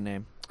death. Band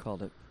name.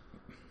 Called it.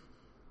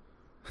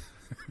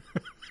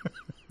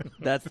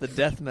 That's the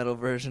death metal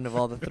version of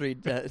all the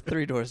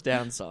three doors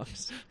down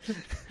songs.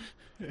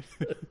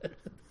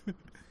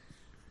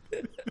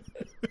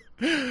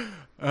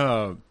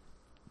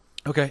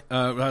 Okay.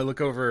 I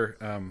look over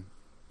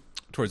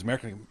towards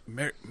Merrick.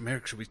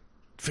 Merrick, should we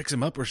fix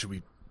him up or should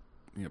we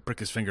prick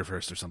his finger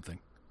first or something?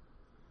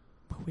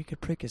 But we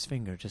could prick his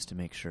finger just to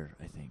make sure,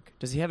 I think.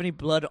 Does he have any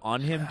blood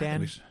on him,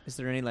 Dan? Is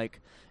there any, like,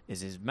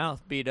 is his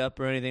mouth beat up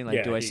or anything?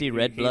 Like, do I see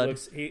red blood?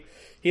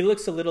 He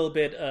looks a little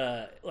bit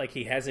like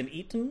he hasn't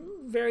eaten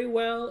very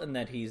well, and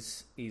that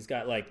he's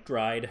got, like,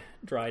 dried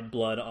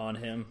blood on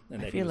him,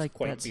 and that he was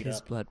quite that's beat his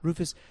up. blood.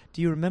 Rufus,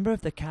 do you remember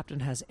if the captain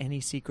has any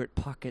secret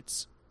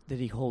pockets that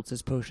he holds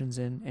his potions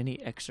in?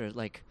 Any extra,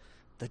 like,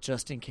 the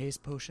just-in-case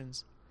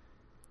potions?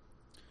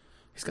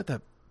 He's got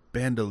that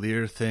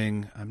bandolier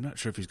thing. I'm not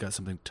sure if he's got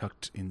something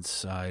tucked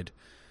inside.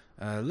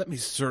 Let me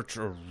search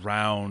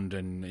around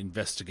and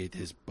investigate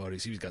his body.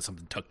 See if he's got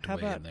something tucked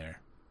away in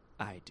there.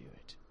 I do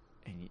it,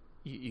 and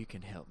you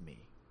can help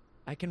me.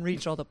 I can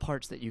reach all the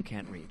parts that you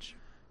can't reach.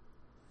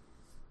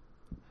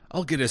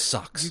 I'll get his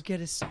socks. You get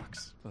his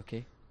socks.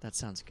 Okay, that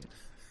sounds good.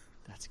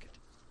 That's good.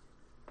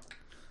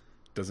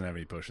 Doesn't have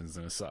any potions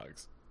in his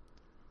socks.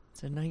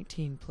 It's a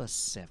 19 plus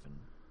 7,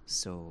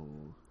 so...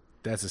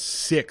 That's a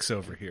 6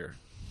 over here.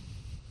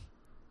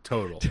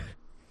 Total.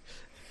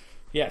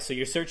 Yeah, so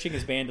you're searching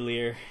his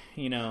bandolier,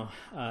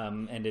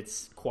 and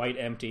it's quite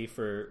empty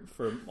for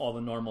all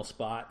the normal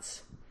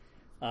spots.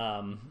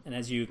 And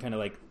as you kind of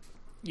like,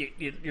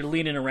 you're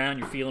leaning around,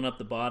 you're feeling up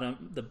the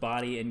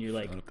body, and you're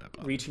like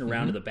reaching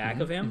around to the back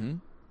of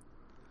him,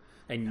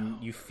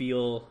 and you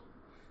feel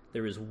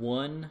there is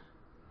one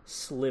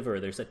sliver.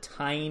 There's a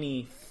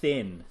tiny,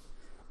 thin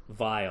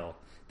vial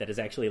that is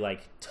actually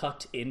like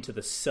tucked into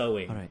the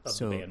sewing All right, of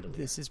so the bandolier.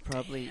 this is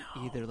probably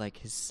either like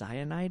his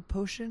cyanide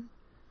potion,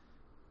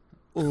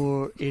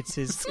 or it's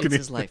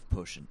his life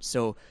potion.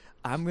 So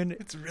I'm gonna.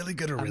 It's really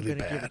good or I'm really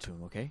gonna give it bad. to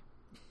him. Okay.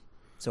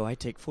 So I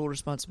take full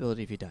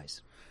responsibility if he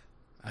dies.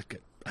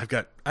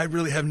 I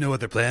really have no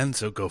other plan,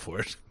 so go for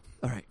it.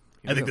 All right.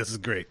 I think this is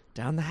great.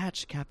 Down the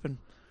hatch, Captain.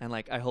 And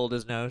like I hold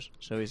his nose,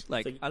 so he's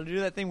like, So I'll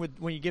do that thing with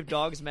when you give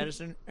dogs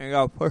medicine and you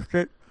gotta push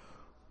it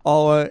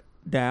all the way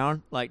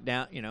down, like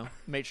down,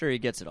 make sure he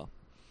gets it all.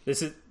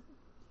 This is,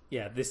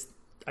 this.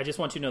 I just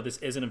want you to know this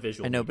isn't a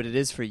visual. I know, but it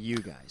is for you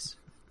guys.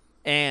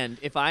 And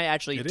if I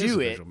actually It is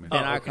do a it, visual medium.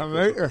 then Oh, I okay, can cool,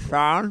 make cool. a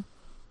sound,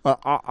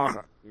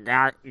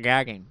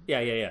 gagging. Yeah.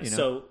 You know?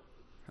 So,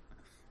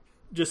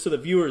 just so the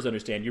viewers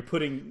understand, you're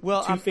putting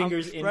Well, two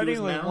fingers I'm into spreading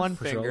his with mouth. one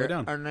Push it all the way finger,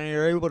 down. and then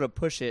you're able to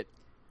push it.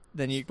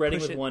 Then you Spreading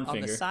push with it one on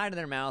finger. the side of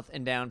their mouth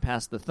and down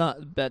past the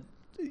thumb. But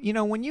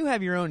when you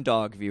have your own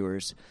dog,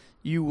 viewers,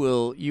 you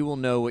will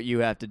know what you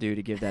have to do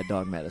to give that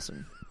dog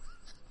medicine.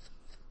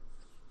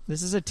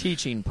 This is a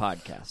teaching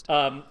podcast.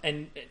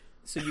 And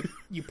so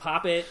you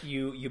pop it,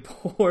 you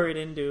pour it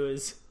into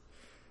his,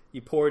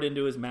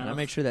 mouth. And I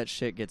make sure that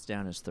shit gets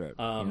down his throat.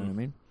 You know what I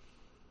mean?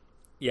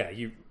 Yeah,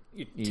 you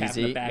tap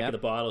Easy, the back yep. of the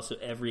bottle so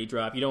every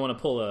drop. You don't want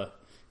to pull a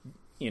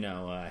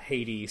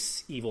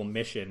Hades evil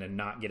mission and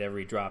not get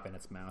every drop in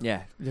its mouth.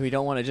 Yeah, we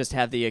don't want to just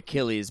have the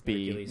Achilles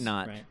be Achilles,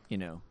 not, right.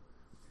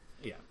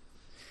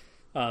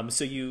 Yeah.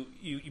 So you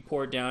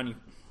pour it down, you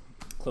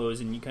close,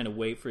 and you kind of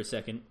wait for a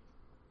second,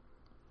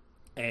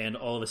 and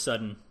all of a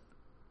sudden,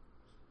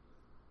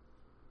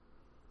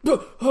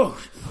 oh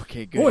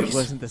Okay, good. Boys. It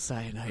wasn't the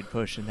cyanide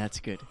potion. That's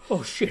good.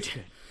 oh shit!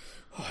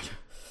 Oh,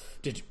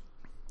 did you?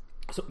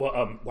 So,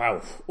 well,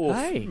 wow. Oh,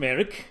 Hi.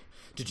 Merrick,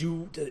 did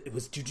you give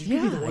me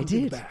Yeah, the I one in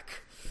did. the back?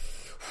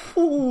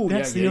 Ooh,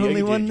 That's the you only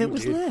did, one you that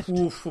was did. left.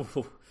 Oof, oof,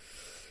 oof.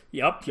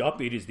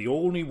 Yup, it is the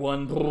only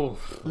one. Oh,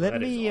 Let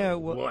that is me. all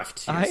Well,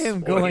 left. I Yes, am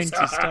boys. going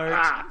to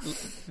start.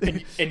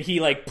 and he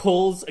like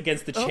pulls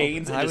against the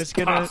chains and I just was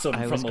gonna. pops them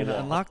I from was the gonna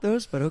wall. unlock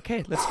those, but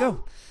okay, let's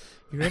go.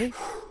 You ready?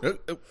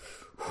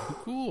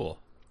 Cool.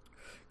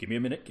 Give me a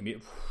minute.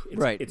 It's,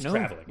 Right, It's no,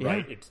 traveling, yeah.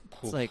 right? It's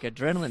like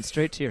adrenaline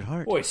straight to your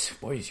heart. boys,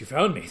 you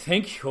found me.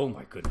 Thank you. Oh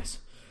my goodness.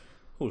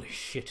 Holy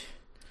shit.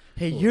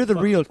 Hey, you're the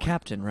fuck. real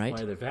captain, right?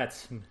 Why are there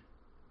vats?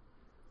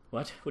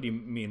 What? What do you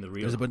mean the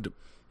real? There's a bunch of...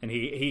 And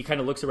he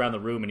kind of looks around the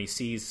room and he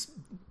sees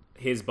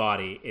his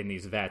body in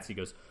these vats. He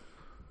goes,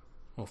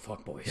 "Oh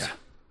fuck, boys! Yeah.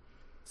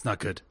 It's not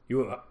good.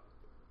 You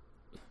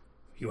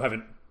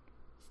haven't.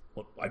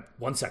 Well,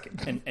 1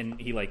 second." And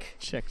he like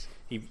Checks.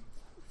 he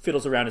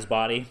fiddles around his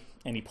body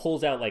and he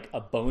pulls out like a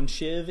bone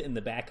shiv in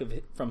the back of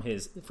it from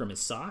his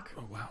sock.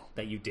 Oh, wow.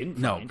 That you didn't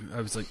No, find.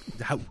 I was like,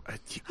 how?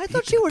 I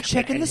thought you were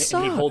checking And the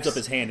socks. he holds up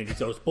his hand and he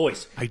goes,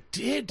 "Boys, I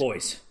did.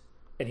 boys,"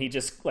 and he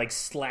just like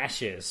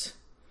slashes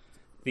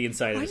the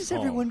inside Why of his does palm.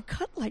 everyone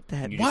cut like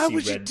that? You Why just see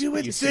would you red- do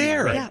it you see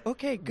there? red- Yeah,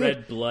 okay, good.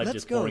 red blood Let's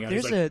just go. pouring out.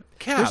 There's He's a like,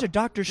 Cap, there's a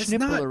Dr. that's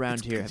Schnipple not- around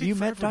it's here. gonna Have take you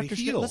met forever to Dr.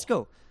 Schnipple? heal. Let's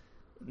go.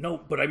 No,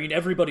 but I mean,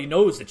 everybody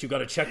knows that you got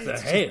to check the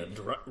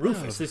hand,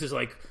 Rufus. This is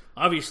like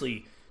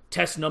obviously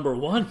test number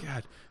 1.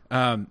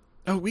 God.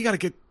 We got to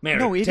get... Mary,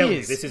 No, it tell me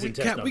is. this isn't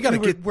test can't- number we gotta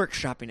We're get-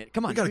 workshopping it.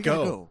 Come on, we gotta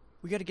gotta go. go.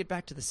 We gotta get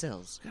back to the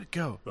cells. Gotta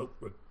go.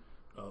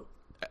 Oh,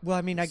 Well,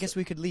 I mean, I guess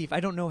we could leave. I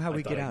don't know how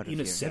we thought get I- out of in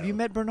a here. cell. Have you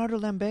met Bernardo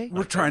Lambert?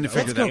 We're trying to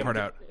figure go. that part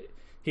out.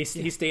 he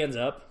stands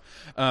up.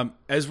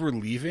 As we're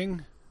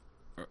leaving,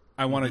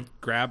 I want to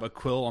grab a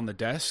quill on the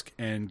desk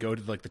and go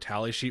to like the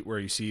tally sheet where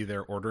you see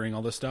they're ordering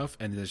all this stuff,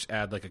 and just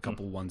add like a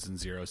couple ones and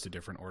zeros to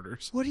different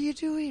orders. What are you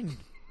doing?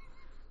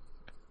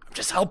 I'm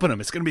just helping them.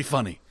 It's gonna be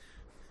funny.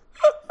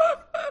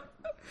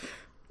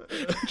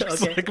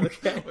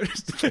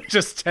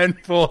 Just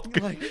tenfold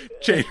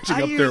changing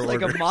I up use their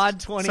like orders. a mod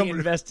 20 Someone-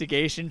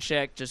 investigation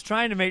check, just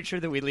trying to make sure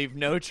that we leave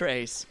no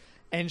trace.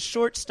 And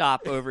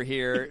shortstop over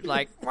here,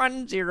 like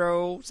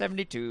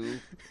 1072.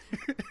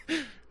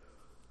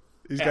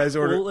 These guys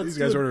order. Well, let's These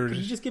guys do it. order. Can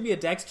you just give me a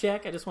dex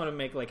check? I just want to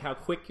make like how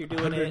quick you're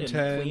doing it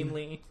 110. and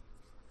cleanly.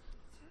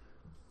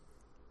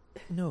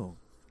 No,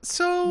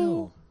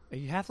 So no.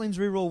 You halflings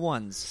reroll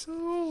ones.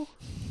 So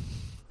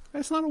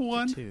that's not a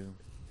 1. 2.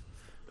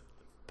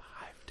 5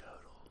 total.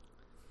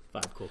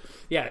 5, cool.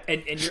 Yeah,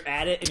 and you're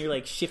at it, and you're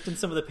like shifting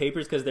some of the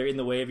papers because they're in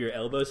the way of your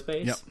elbow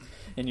space. Yep.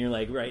 And you're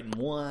like writing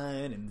 1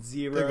 and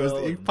 0. There goes the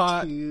ink and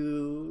pot.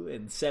 2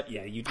 and 7.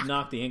 Yeah, you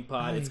knock the ink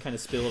pot. It's kind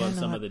of spilled on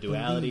some of the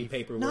duality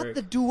paperwork. Not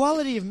the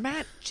duality of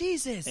Matt.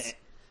 Jesus.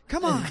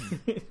 Come on.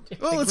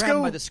 Well, let's Grab him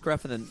go. by the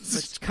scruff of the...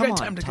 It's Come great on,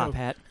 time to top go.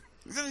 hat.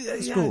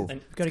 Let's go.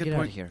 And- We've got to get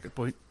out of here. Good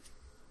point.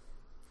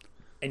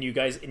 And you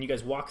guys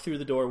walk through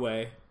the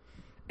doorway,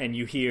 and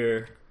you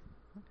hear,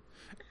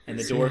 and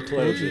the door That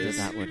closes.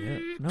 that would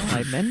hit. No,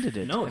 I mended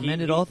it. No, I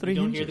mended all 3 You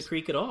don't hinges. hear the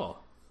creak at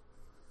all.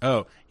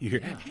 Oh, you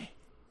hear?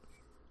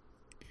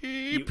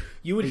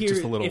 You would It's hear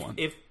just a little one.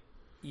 if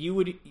you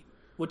would.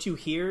 What you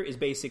hear is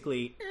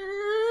basically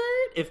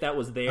if that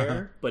was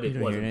there, but You it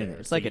don't hear wasn't anything. there.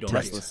 It's so like you a don't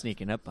Tesla hear.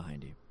 sneaking up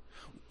behind you.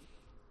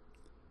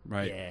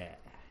 Right. Yeah.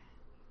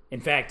 In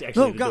fact,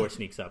 actually, Oh, the God. door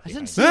sneaks up. I didn't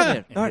behind see you it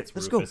there. and All right, hits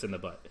let's go. Rufus in the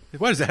butt.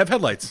 Why does it have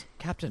headlights?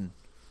 Captain,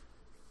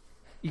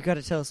 you got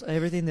to tell us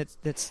everything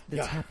that's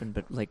Yeah. happened.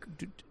 But like,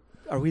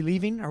 are we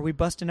leaving? Are we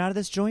busting out of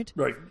this joint?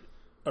 Right.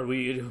 Are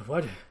we...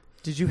 What?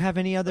 Did you have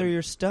any other of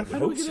your stuff? How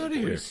do we Hope get so, out of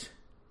here? boys.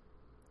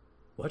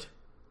 What?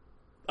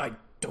 I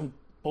don't...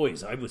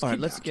 Boys, I was All right,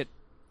 kidnapped. let's get.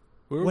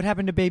 We're- What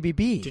happened to Baby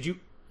B? Did you...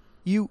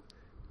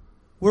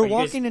 We're Are you guys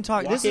walking and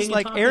talking. This walking is and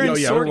like talking? Aaron Oh,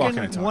 yeah, we're walking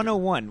and Sorkin talking.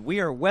 101. We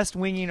are West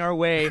Winging our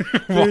way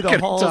through Walking the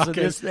and halls of talking.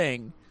 this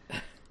thing.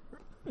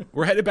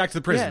 We're headed back to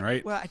the prison, Yeah,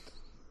 right? Well,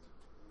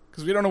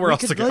 Because we don't know where we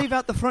else to could go. leave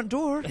out the front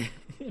door.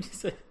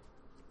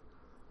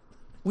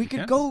 We could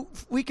can? go.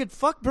 We could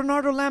fuck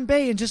Bernardo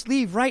Lambay and just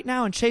leave right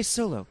now and chase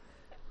Solo.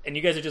 And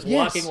you guys are just Yes.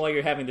 walking while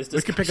you're having this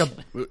We could discussion.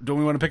 pick up. Don't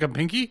we want to pick up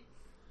Pinky?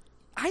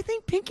 I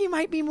think Pinky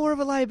might be more of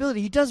a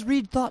liability. He does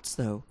read thoughts,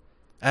 though.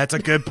 That's a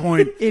good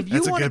point. If you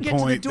That's a want to good get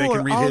point. to the They door,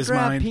 can read I'll his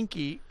grab mind.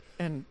 Pinky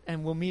and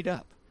we'll meet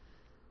up.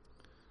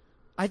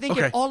 I think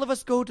Okay. if all of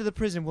us go to the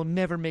prison, we'll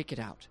never make it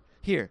out.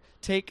 Here,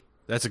 take.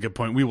 That's a good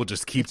point. We will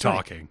just keep That's right.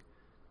 talking.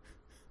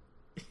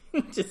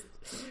 Just,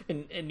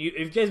 and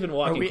you guys been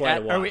walking quite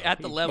a while. Are we at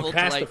the We're level to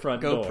past like the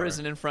front go door.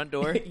 prison and front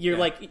door? You're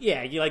like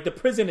the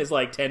prison is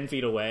like 10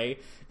 feet away.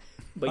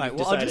 But All you've right,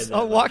 well, decided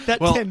I'll that, walk that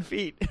Well- 10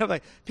 feet. I'm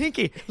like,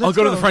 Pinky, let's I'll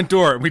go to the front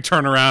door, and we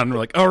turn around, and we're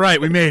like, all right,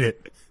 we made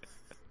it.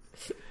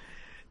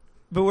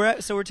 But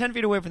we're 10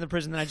 feet away from the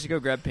prison. Then I just go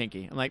grab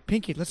Pinky. I'm like,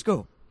 Pinky, let's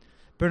go.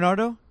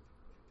 Bernardo,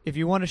 if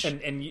you want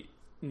to, and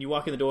you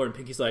walk in the door and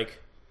Pinky's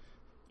like,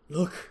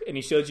 look, and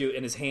he shows you,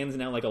 and his hand's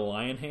now like a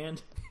lion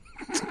hand.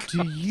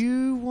 do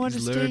you want to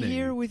He's stay learning.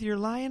 here with your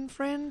lion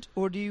friend,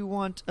 or do you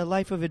want a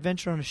life of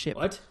adventure on a ship?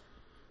 What?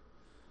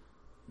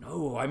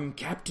 No, I'm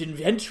Captain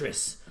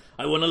Ventress.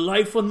 I want a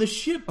life on the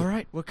ship. All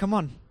right, well, come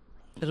on.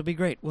 It'll be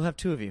great. We'll have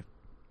two of you.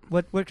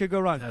 What could go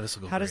wrong? Yeah,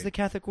 this'll go how does great. the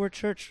Catholic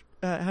Church?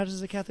 How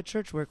does the Catholic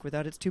Church work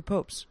without its two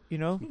popes? You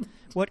know,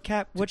 what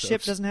ship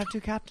popes. doesn't have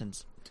two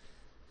captains?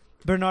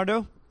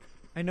 Bernardo,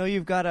 I know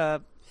you've got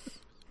a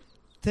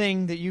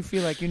thing that you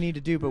feel like you need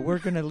to do, but we're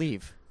gonna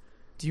leave.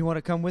 Do you want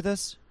to come with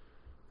us?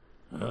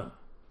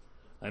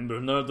 I'm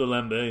Bernardo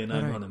Lambay, and I'm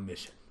Alright. on a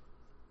mission.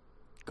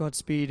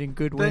 Godspeed and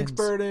good Thanks, winds.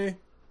 Birdie.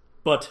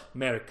 But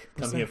Merrick,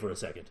 What's come here that? for a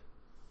second.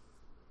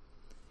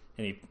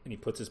 And he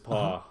puts his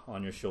paw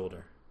on your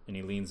shoulder, and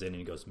he leans in and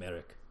he goes,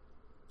 Merrick,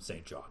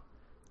 St. John.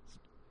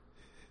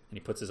 And he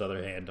puts his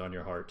other hand on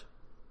your heart.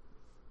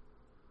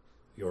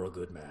 You're a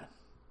good man.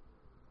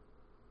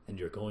 And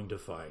you're going to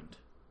find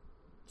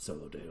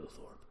Solo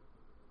Dalethorpe.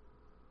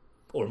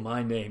 Or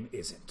my name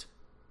isn't.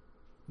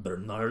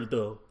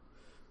 Bernardo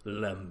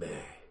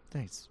Lambay.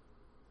 Thanks.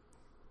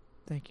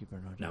 Thank you,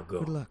 Bernardo. Now go.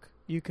 Good luck.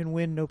 You can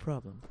win, no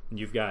problem. And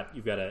you've got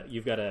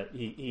a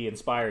he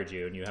inspired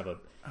you, and you have a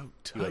Oh,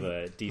 you have tight.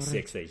 a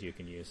D6 that you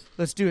can use.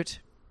 Let's do it.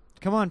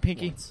 Come on,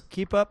 Pinky. Once.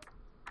 Keep up,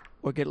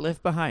 or get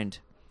left behind.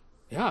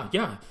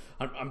 Yeah,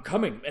 I'm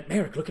coming. And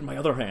Merrick, look at my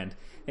other hand.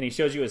 And he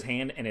shows you his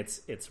hand, and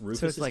it's Rufus'.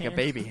 So it's like hand. a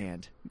baby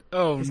hand.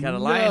 Oh, He's got a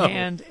no. lion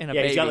hand and a Yeah,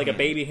 baby he's got like a hand.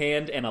 baby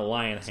hand and a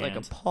lion It's hand.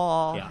 like a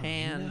paw Yeah.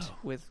 hand No.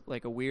 with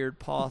like a weird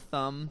paw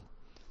thumb.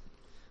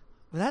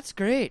 Well, that's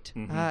great.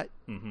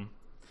 Mm-hmm.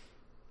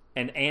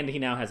 And he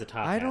now has a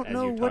top I hat. don't as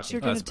know you're what talking.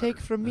 you're going to That's take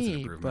better. from That's an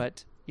me, improvement.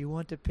 but you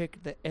want to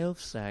pick the elf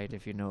side,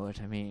 if you know what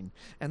I mean.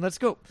 And let's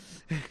go.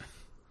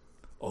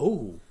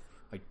 Oh,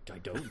 I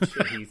don't.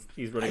 And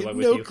he's I running have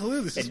away no with you.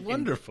 clue. This is And-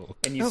 wonderful.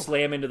 And you Oh.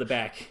 slam into the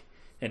back,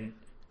 and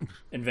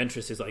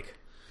Ventress is like,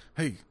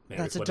 Hey, Merrick,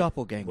 That's a what-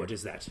 doppelganger. What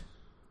is that?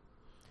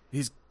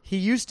 he's. He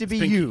used to be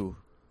Pinky. you.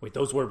 Wait,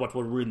 those were what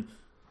were in.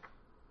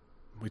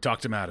 We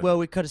talked him out of it. Well,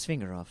 we cut his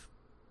finger off.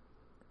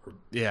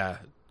 Yeah.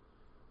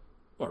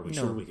 Are we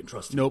No. sure we can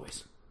trust you, Nope.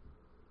 boys?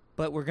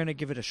 But we're going to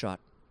give it a shot.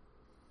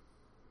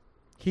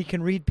 He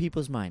can read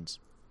people's minds.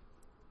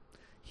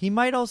 He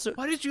might also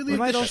Why did you he leave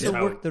might the also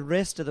ship? work the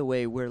rest of the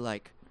way where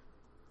like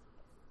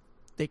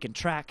they can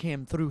track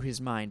him through his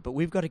mind, but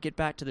we've got to get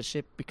back to the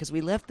ship because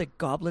we left the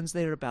goblins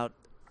there about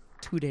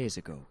 2 days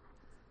ago.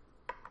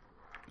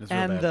 It's real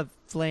And bad. the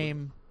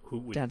flame Who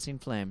would, dancing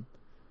flame.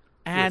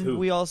 And who?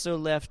 we also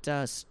left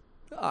Just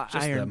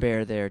Iron them.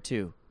 Bear there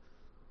too.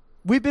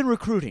 We've been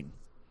recruiting.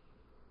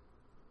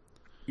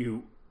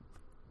 you?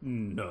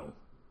 No,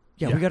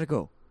 Yeah, Yeah. we got to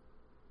go.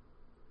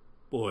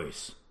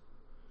 boys.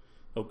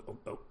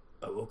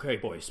 Okay,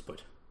 boys,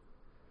 but.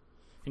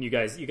 And you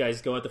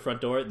guys go out the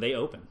front door, and they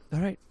open. All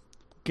right.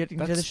 Getting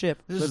to the That's-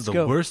 ship. this is Let's the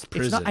go. worst It's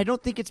prison. not, I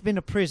don't think it's been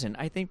a prison.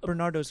 I think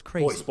Bernardo's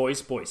crazy.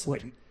 Boys.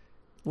 What?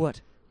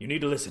 What? You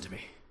need to listen to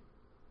me.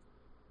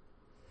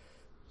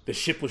 The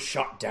ship was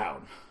shot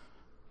down.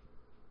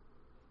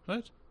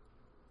 What?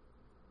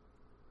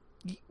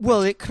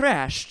 Well, it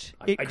crashed.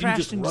 It I didn't crashed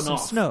just into run some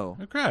off. snow.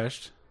 It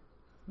crashed.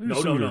 We No,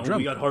 assumed we were we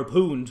drunk. got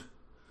harpooned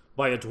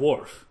by a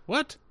dwarf.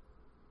 What?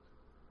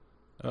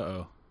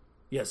 Uh-oh.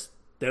 Yes,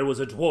 there was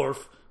a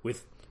dwarf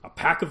with a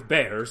pack of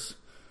bears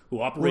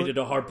who operated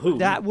a harpoon.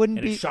 That wouldn't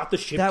and be it shot the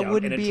ship that down,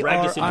 wouldn't and it be dragged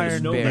our us into the Iron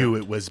snow. Bear. Knew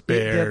it was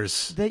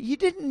bears. That you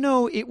didn't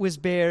know it was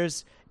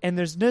bears, and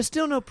there's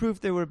still no proof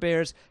there were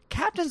bears.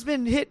 Captain's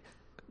been hit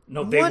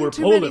No, they One were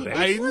too polar many. bears.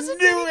 I It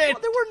wasn't knew any-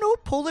 it! There were no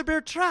polar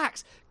bear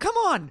tracks. Come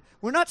on.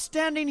 We're not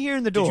standing here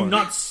in the door. Did you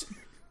not?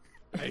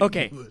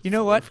 Okay, you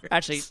know what?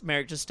 Actually,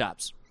 Merrick just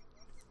stops.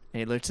 And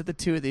he looks at the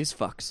two of these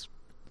fucks.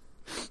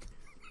 And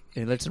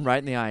he looks them right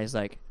in the eye. He's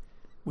like,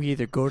 we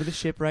either go to the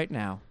ship right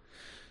now,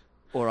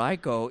 or I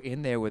go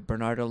in there with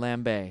Bernardo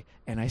Lambert,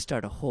 and I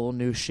start a whole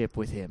new ship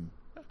with him.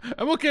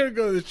 I'm okay to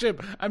go to the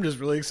ship. I'm just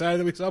really excited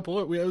that we saw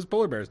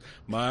polar bears.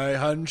 My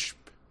hunch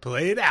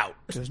played out.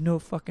 There's no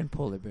fucking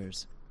polar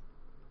bears.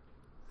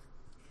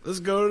 Let's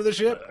go to the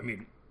ship. I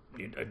mean,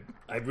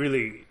 I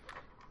really,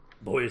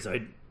 boys,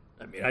 I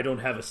mean, I don't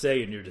have a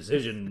say in your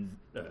decision,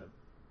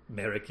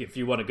 Merrick. If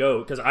you want to go,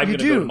 because I'm You going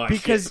to go do, to my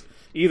because ship.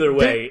 Either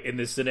way, in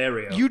this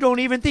scenario, You don't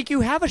even think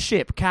you have a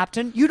ship,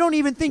 Captain. You don't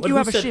even think What, you who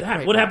have a said ship. that?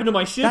 Right What now. happened to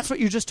my ship? That's what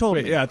you just told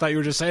Wait, me. yeah, I thought you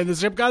were just saying the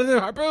ship got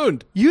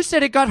harpooned. You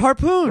said it got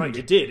harpooned. right,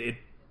 it did.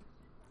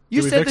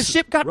 You Did we said the fix it?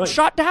 ship got Right.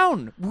 shot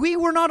down. We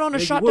were not on a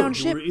shot down You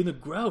ship. were in the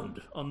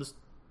ground on this.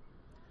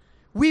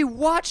 We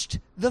watched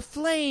the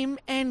flame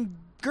and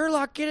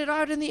Gerlach get it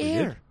out in the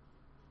air. did?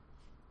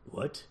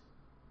 What?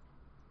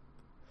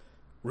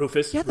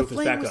 Rufus, Yeah, the Rufus,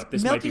 flame back was up.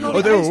 This might be melting one on Oh,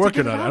 of the they them. ice were to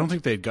get working it on it. I out. don't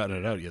think they'd gotten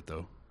it out yet,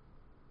 though.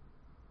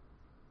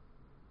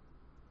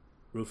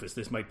 Rufus,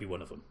 this might be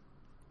one of them.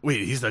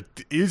 Wait, he's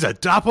a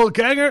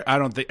doppelganger? I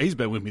don't think he's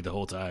been with me the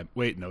whole time.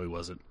 Wait, no, he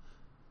wasn't.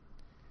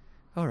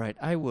 All right,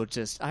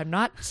 I'm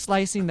not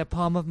slicing the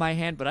palm of my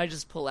hand, but I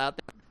just pull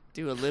out,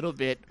 do a little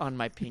bit on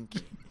my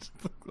pinky.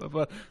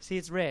 See,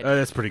 it's red.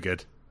 That's pretty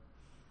good.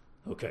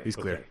 Okay, He's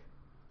clear. okay.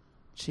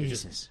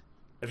 Jesus.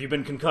 Have you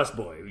been concussed,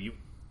 boy?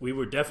 We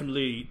were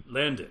definitely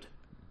landed.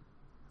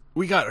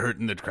 We got hurt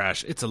in the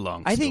crash. It's a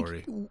long I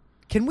story. think.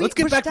 Can we? Let's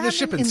get we're back to the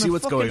ship standing and in see the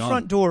what's fucking going on.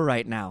 Front door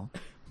right now.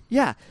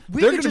 Yeah,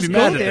 we They're could gonna just be go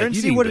mad at there that and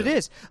see heating what it bill.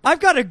 is. I've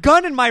got a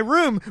gun in my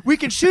room. We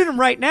can shoot him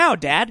right now,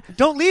 Dad.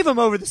 Don't leave him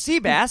over the sea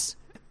bass.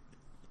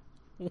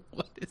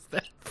 What is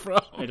that from?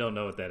 I don't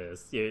know what that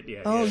is.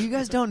 Yeah. Oh, you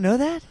guys don't know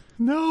that?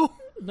 No.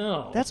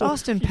 No. That's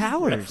Austin He's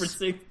Powers.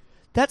 referencing-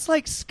 That's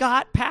like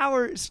Scott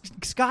Powers,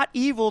 Scott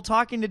Evil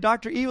talking to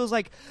Dr. Evil's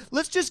like,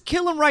 let's just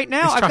kill him right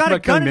now. He's I've talking got a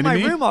about killing gun in my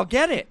Mini-Me? room. I'll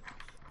get it.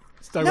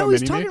 Talking No, about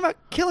he's Mini-Me? talking about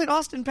killing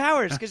Austin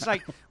Powers because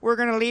like, we're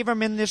going to leave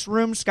him in this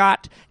room,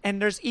 Scott,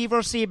 and there's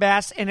evil sea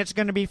bass, and it's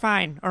going to be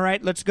fine. All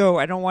right, let's go.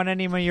 I don't want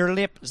any of your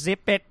lip.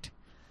 Zip it.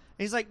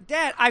 He's like,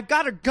 Dad, I've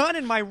got a gun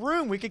in my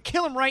room. We could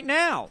kill him right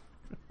now.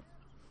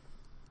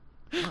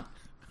 I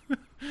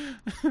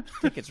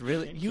think it's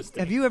really. Interesting.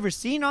 Have you ever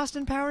seen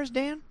Austin Powers,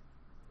 Dan?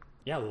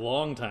 Yeah, a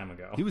long time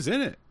ago. He was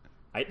in it.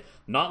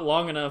 Not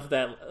long enough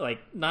that,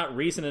 not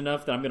recent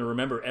enough that I'm going to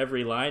remember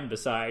every line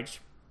besides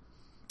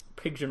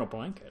pigs in a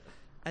blanket,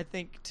 I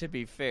think, to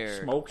be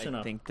fair, smokes and I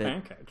a think that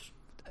pancakes.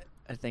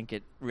 I think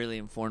it really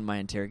informed my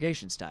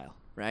interrogation style.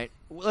 Right?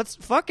 Well, let's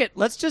fuck it.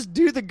 Let's just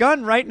do the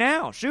gun right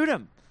now. Shoot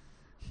him.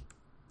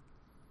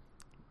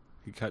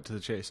 He cut to the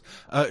chase.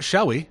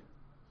 Shall we?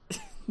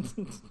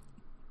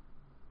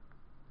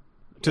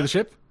 To the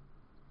ship?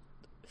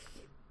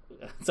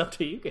 It's up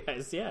to you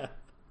guys, yeah.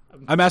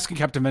 I'm asking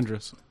Captain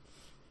Vendros.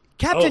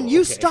 Captain, Oh,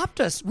 you okay. stopped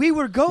us. We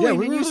were going, Yeah,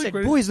 we and were you like said,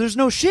 ready- "Boys, there's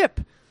no ship."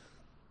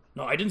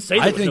 No, I didn't say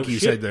there I was think no you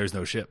ship. said there's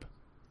no ship.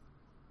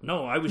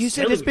 No, I was You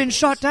said telling it's been you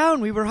shot this. down.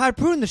 We were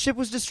harpooned. The ship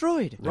was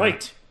destroyed.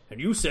 Right. And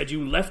you said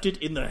you left it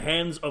in the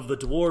hands of the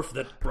dwarf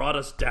that brought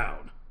us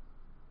down.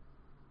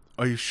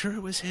 Are you sure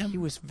it was He him?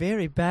 was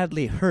very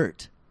badly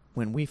hurt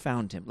when we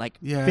found him. Like,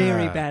 Yeah.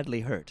 very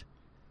badly hurt.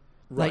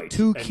 Like Right.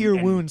 2 And- cure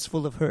and- wounds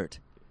full of hurt.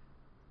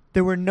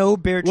 There were no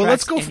bear Well,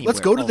 let's tracks go- let's anywhere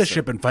go to the also,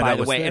 ship and find by out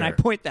the what's way. And I there.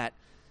 point that.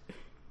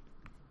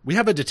 We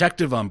have a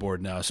detective on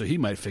board now, so he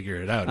might figure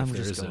it out I'm if there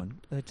just isn't.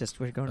 going.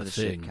 We're going to a the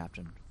thing. ship,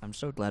 Captain. I'm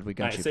so glad we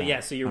got Alright, you so back. yeah,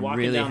 so you're I'm walking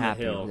really down the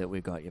happy hill. that we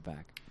got you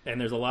back.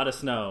 And there's a lot of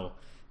snow,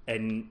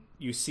 and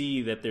you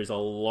see that there's a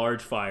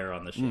large fire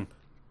on the ship.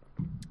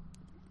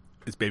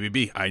 It's Baby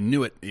B. I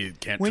knew it. You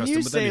can't When trust you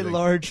him with say anything.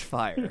 large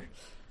fire,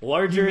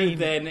 Larger You mean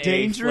than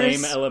dangerous? a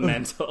flame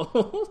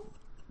elemental.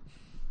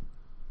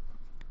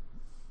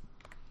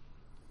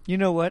 you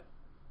know what?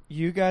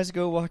 You guys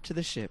go walk to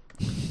the ship.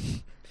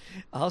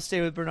 I'll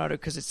stay with Bernardo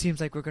because it seems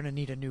like we're going to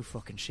need a new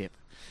fucking ship.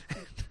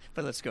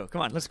 But let's go.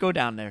 Come on, let's go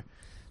down there.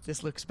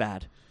 This looks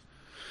bad.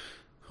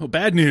 Oh,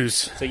 bad news.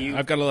 So you-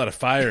 I've got a lot of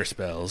fire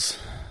spells.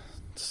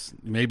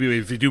 Maybe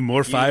if you do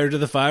more fire to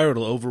the fire,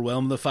 it'll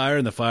overwhelm the fire,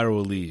 and the fire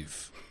will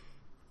leave.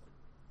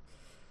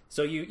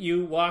 So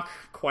you walk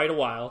quite a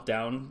while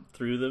down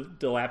through the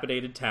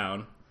dilapidated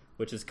town,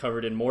 which is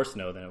covered in more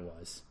snow than it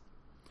was.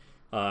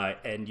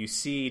 And you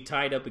see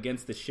tied up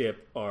against the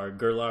ship are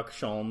Gerlach,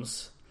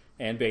 Sholmes,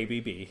 and Baby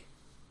B.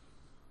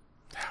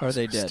 Are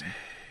they dead?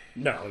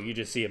 No, you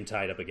just see him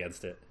tied up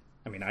against it.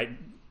 I mean, I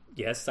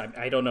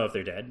don't know if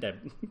they're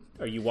dead.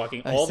 Are you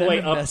walking I all the sent way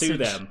a up to message.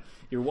 them?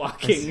 You're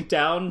walking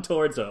down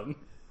towards them.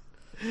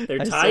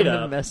 They're I tied send a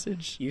up.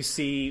 message. You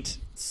see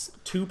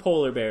 2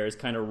 polar bears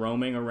kind of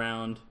roaming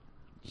around,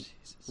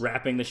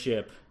 wrapping the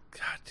ship,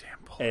 Goddamn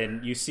polar.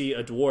 and you see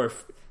a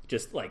dwarf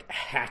just like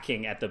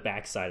hacking at the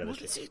backside of the What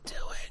ship. is he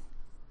doing?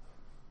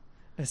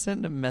 I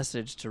sent a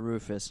message to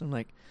Rufus. I'm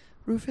like,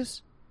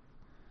 Rufus,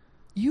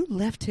 You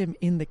left him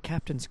in the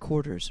captain's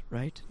quarters,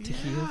 right? To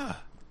heal? Yeah.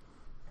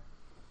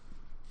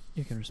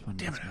 You can respond.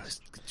 Damn it, I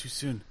was too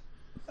soon.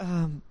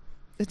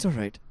 It's all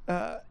right.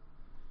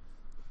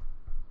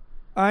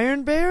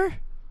 Iron Bear?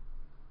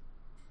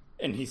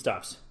 And he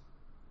stops.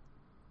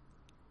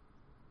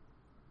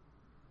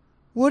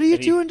 What are you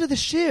And he- doing to the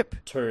ship?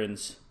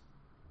 Turns.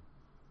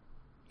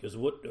 He goes,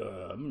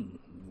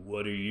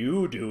 what are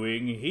you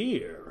doing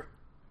here?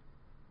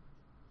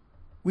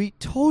 We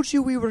told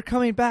you we were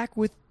coming back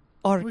with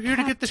our We're here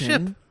to get the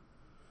captain. ship.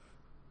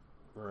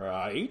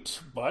 Right,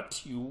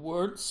 but you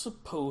weren't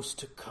supposed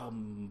to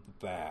come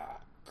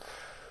back.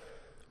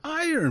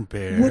 Iron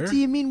Bear. What do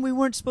you mean we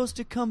weren't supposed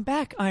to come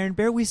back, Iron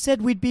Bear? We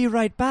said we'd be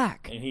right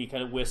back. And he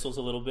kind of whistles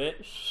a little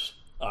bit.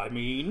 I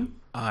mean,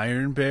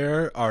 Iron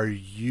Bear, are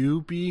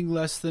you being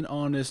less than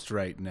honest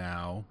right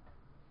now?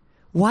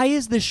 Why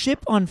is the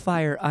ship on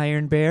fire,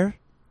 Iron Bear?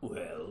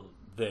 well,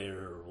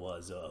 there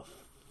was a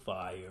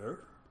fire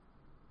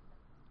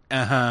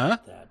Uh-huh.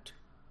 that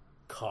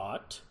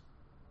caught.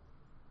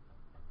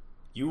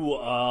 You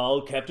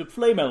all kept a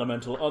flame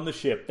elemental on the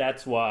ship.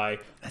 That's why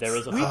there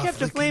was a We fire.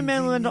 kept a flame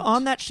elemental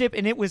on that ship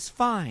and it was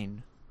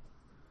fine.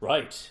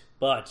 Right,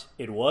 but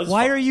it was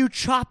Why fire. are you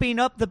chopping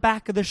up the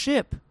back of the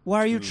ship?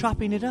 Why are you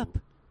chopping it up?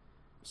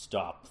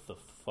 Stop the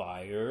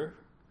fire.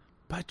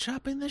 By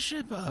chopping the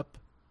ship up.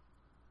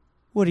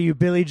 What are you,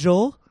 Billy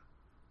Joel?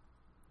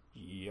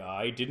 Yeah,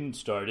 I didn't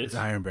start it. It's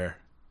Iron Bear.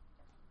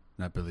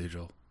 Not Billy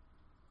Joel.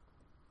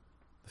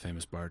 The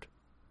famous bard.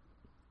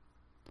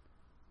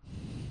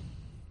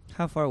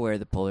 How far away are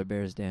the polar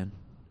bears, Dan?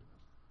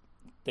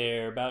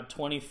 They're about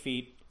 20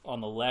 feet on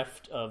the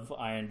left of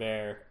Iron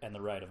Bear and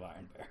the right of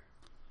Iron Bear.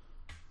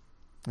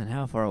 And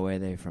how far away are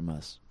they from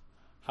us?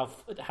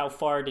 How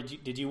far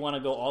did you want to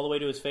go all the way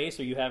to his face,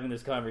 or are you having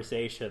this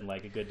conversation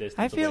like a good distance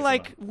I away feel from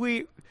like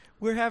him?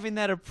 we're having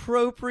that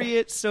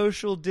appropriate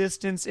social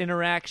distance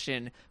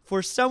interaction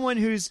for someone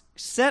who's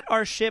set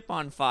our ship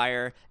on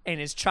fire and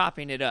is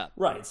chopping it up.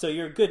 Right, so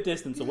you're a good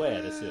distance away,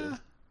 I'd assume.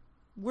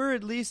 We're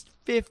at least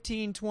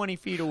 15, 20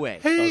 feet away.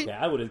 Hey, Okay,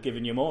 I would have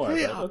given you more,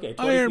 hey, but okay,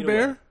 20 Iron feet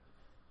Bear. away.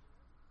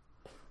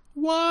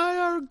 Why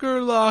are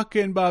Gerlach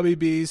and Bobby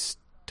Beast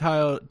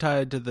tied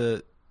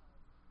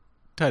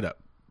up?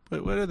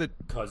 What are the...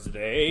 Because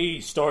they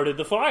started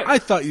the fire. I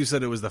thought you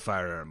said it was the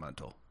fire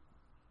elemental.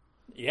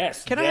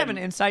 Yes. Can I have then-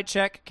 an insight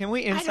check? Can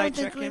we insight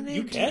check him?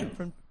 You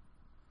can.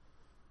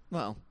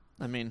 Well,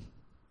 I mean,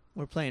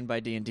 we're playing by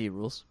D&D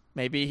rules.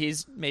 Maybe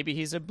he's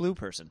a blue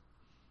person.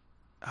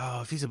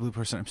 Oh, if he's a blue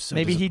person, I'm so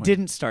Maybe he disappointed.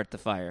 didn't start the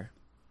fire.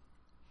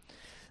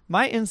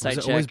 My insight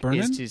it always check burning?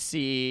 is to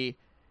see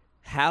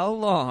how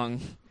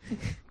long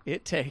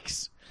it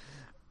takes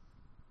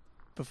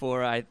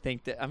before I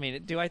think that. I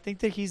mean, do I think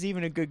that he's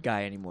even a good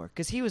guy anymore?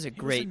 Because he was a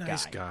great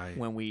nice guy.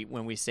 when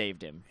we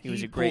saved him. He was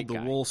He a great pulled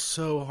guy. the wool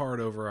so hard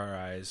over our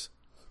eyes.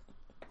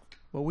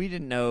 Well, we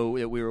didn't know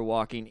that we were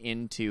walking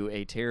into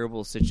a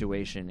terrible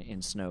situation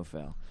in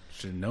Snowfell.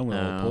 Should have known when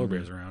all the polar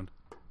bears around.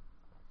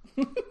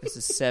 This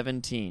is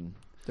 17.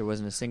 There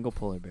wasn't a single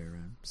polar bear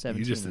around.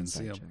 17 just didn't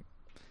see insight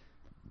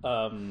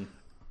 'em. check.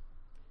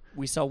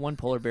 We saw one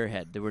polar bear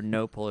head. There were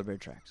no polar bear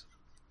tracks.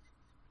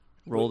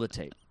 Roll the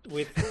tape.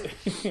 With,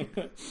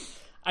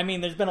 I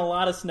mean, there's been a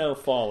lot of snow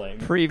falling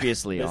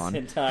Previously this on.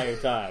 entire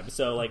time.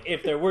 So, like,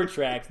 if there were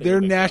tracks, they They're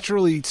would make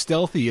naturally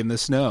stealthy in the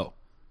snow.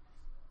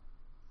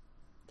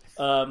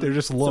 They're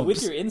just So with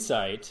lumps. your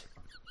insight,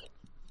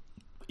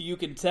 you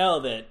can tell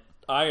that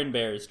Iron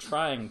Bear is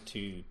trying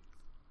to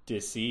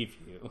deceive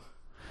you.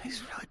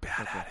 He's really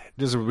bad at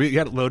it. You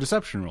got low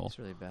deception roll. It's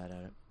really bad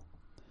at it.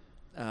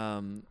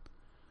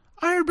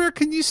 Iron Bear,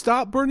 can you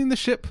stop burning the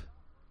ship?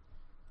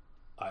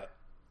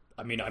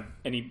 I mean,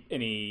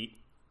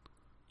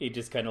 he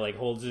just kind of like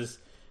holds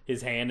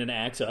his hand and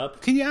acts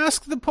up. Can you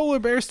ask the polar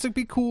bears to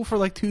be cool for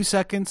like 2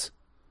 seconds?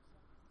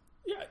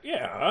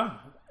 Yeah.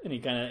 And he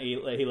kind of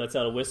he lets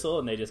out a whistle,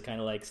 and they just kind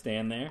of like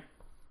stand there.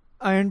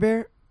 Iron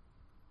Bear,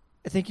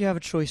 I think you have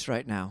a choice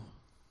right now.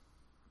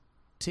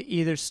 To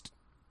either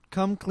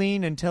come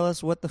clean and tell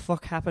us what the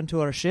fuck happened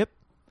to our ship,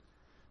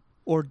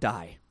 or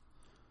die.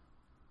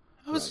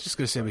 I was just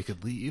going to say we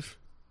could leave.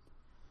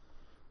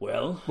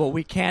 Well, Well,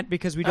 we can't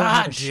because we don't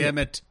have a ship. damn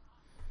it.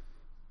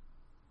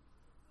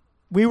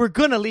 We were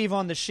gonna leave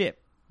on the ship.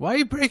 Why are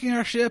you breaking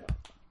our ship?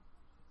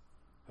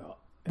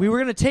 We were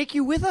gonna take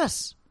you with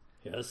us.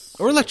 yes.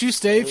 Or let you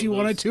stay if So you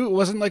wanted those- to. It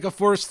wasn't like a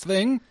forced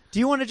thing. Do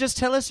you want to just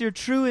tell us your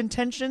true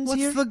intentions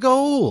What's here? the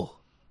goal?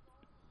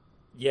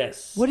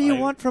 Yes. What do you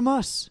want from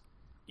us?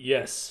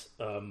 Yes.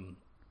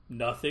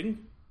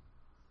 Nothing.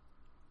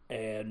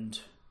 And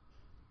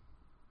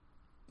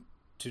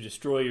to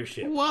destroy your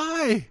ship.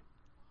 Why?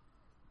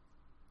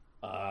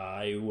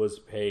 I was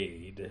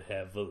paid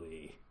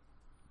heavily.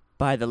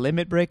 By the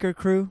Limit Breaker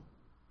crew?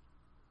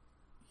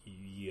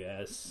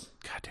 Yes.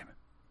 God damn it.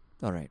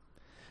 All right.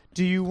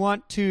 Do you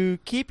want to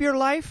keep your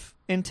life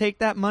and take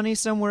that money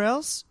somewhere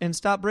else and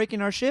stop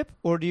breaking our ship,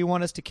 or do you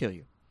want us to kill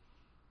you?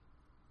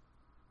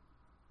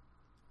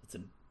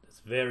 It's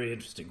a very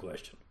interesting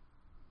question.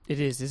 It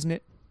is, isn't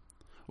it?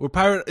 We're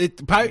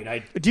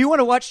pirate. Do you want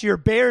to watch your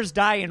bears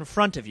die in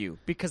front of you?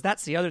 Because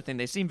that's the other thing.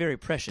 They seem very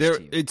precious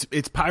to you.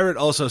 It's pirate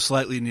also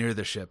slightly near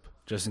the ship,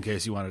 just in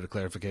case you wanted a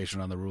clarification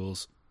on the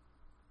rules.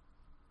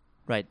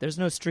 Right, there's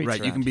no streets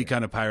Right, you can be here.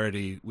 kind of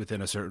piratey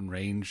within a certain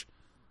range.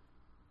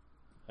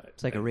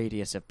 It's like a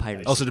radius of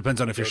piracy. Also depends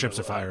on if your ship's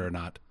afire or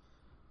not.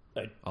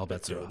 All I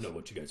bets are don't off. know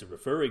what you guys are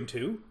referring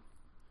to.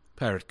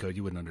 Pirate code,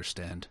 you wouldn't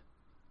understand.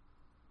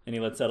 And he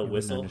lets out a I wouldn't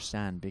whistle.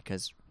 understand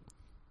because...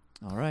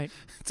 All right.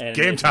 And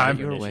game time.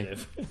 Your way.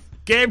 initiative.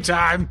 Game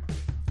time!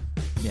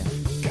 Yeah,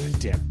 God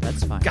damn.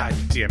 that's fine. God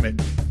damn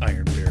it,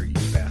 Iron Bear.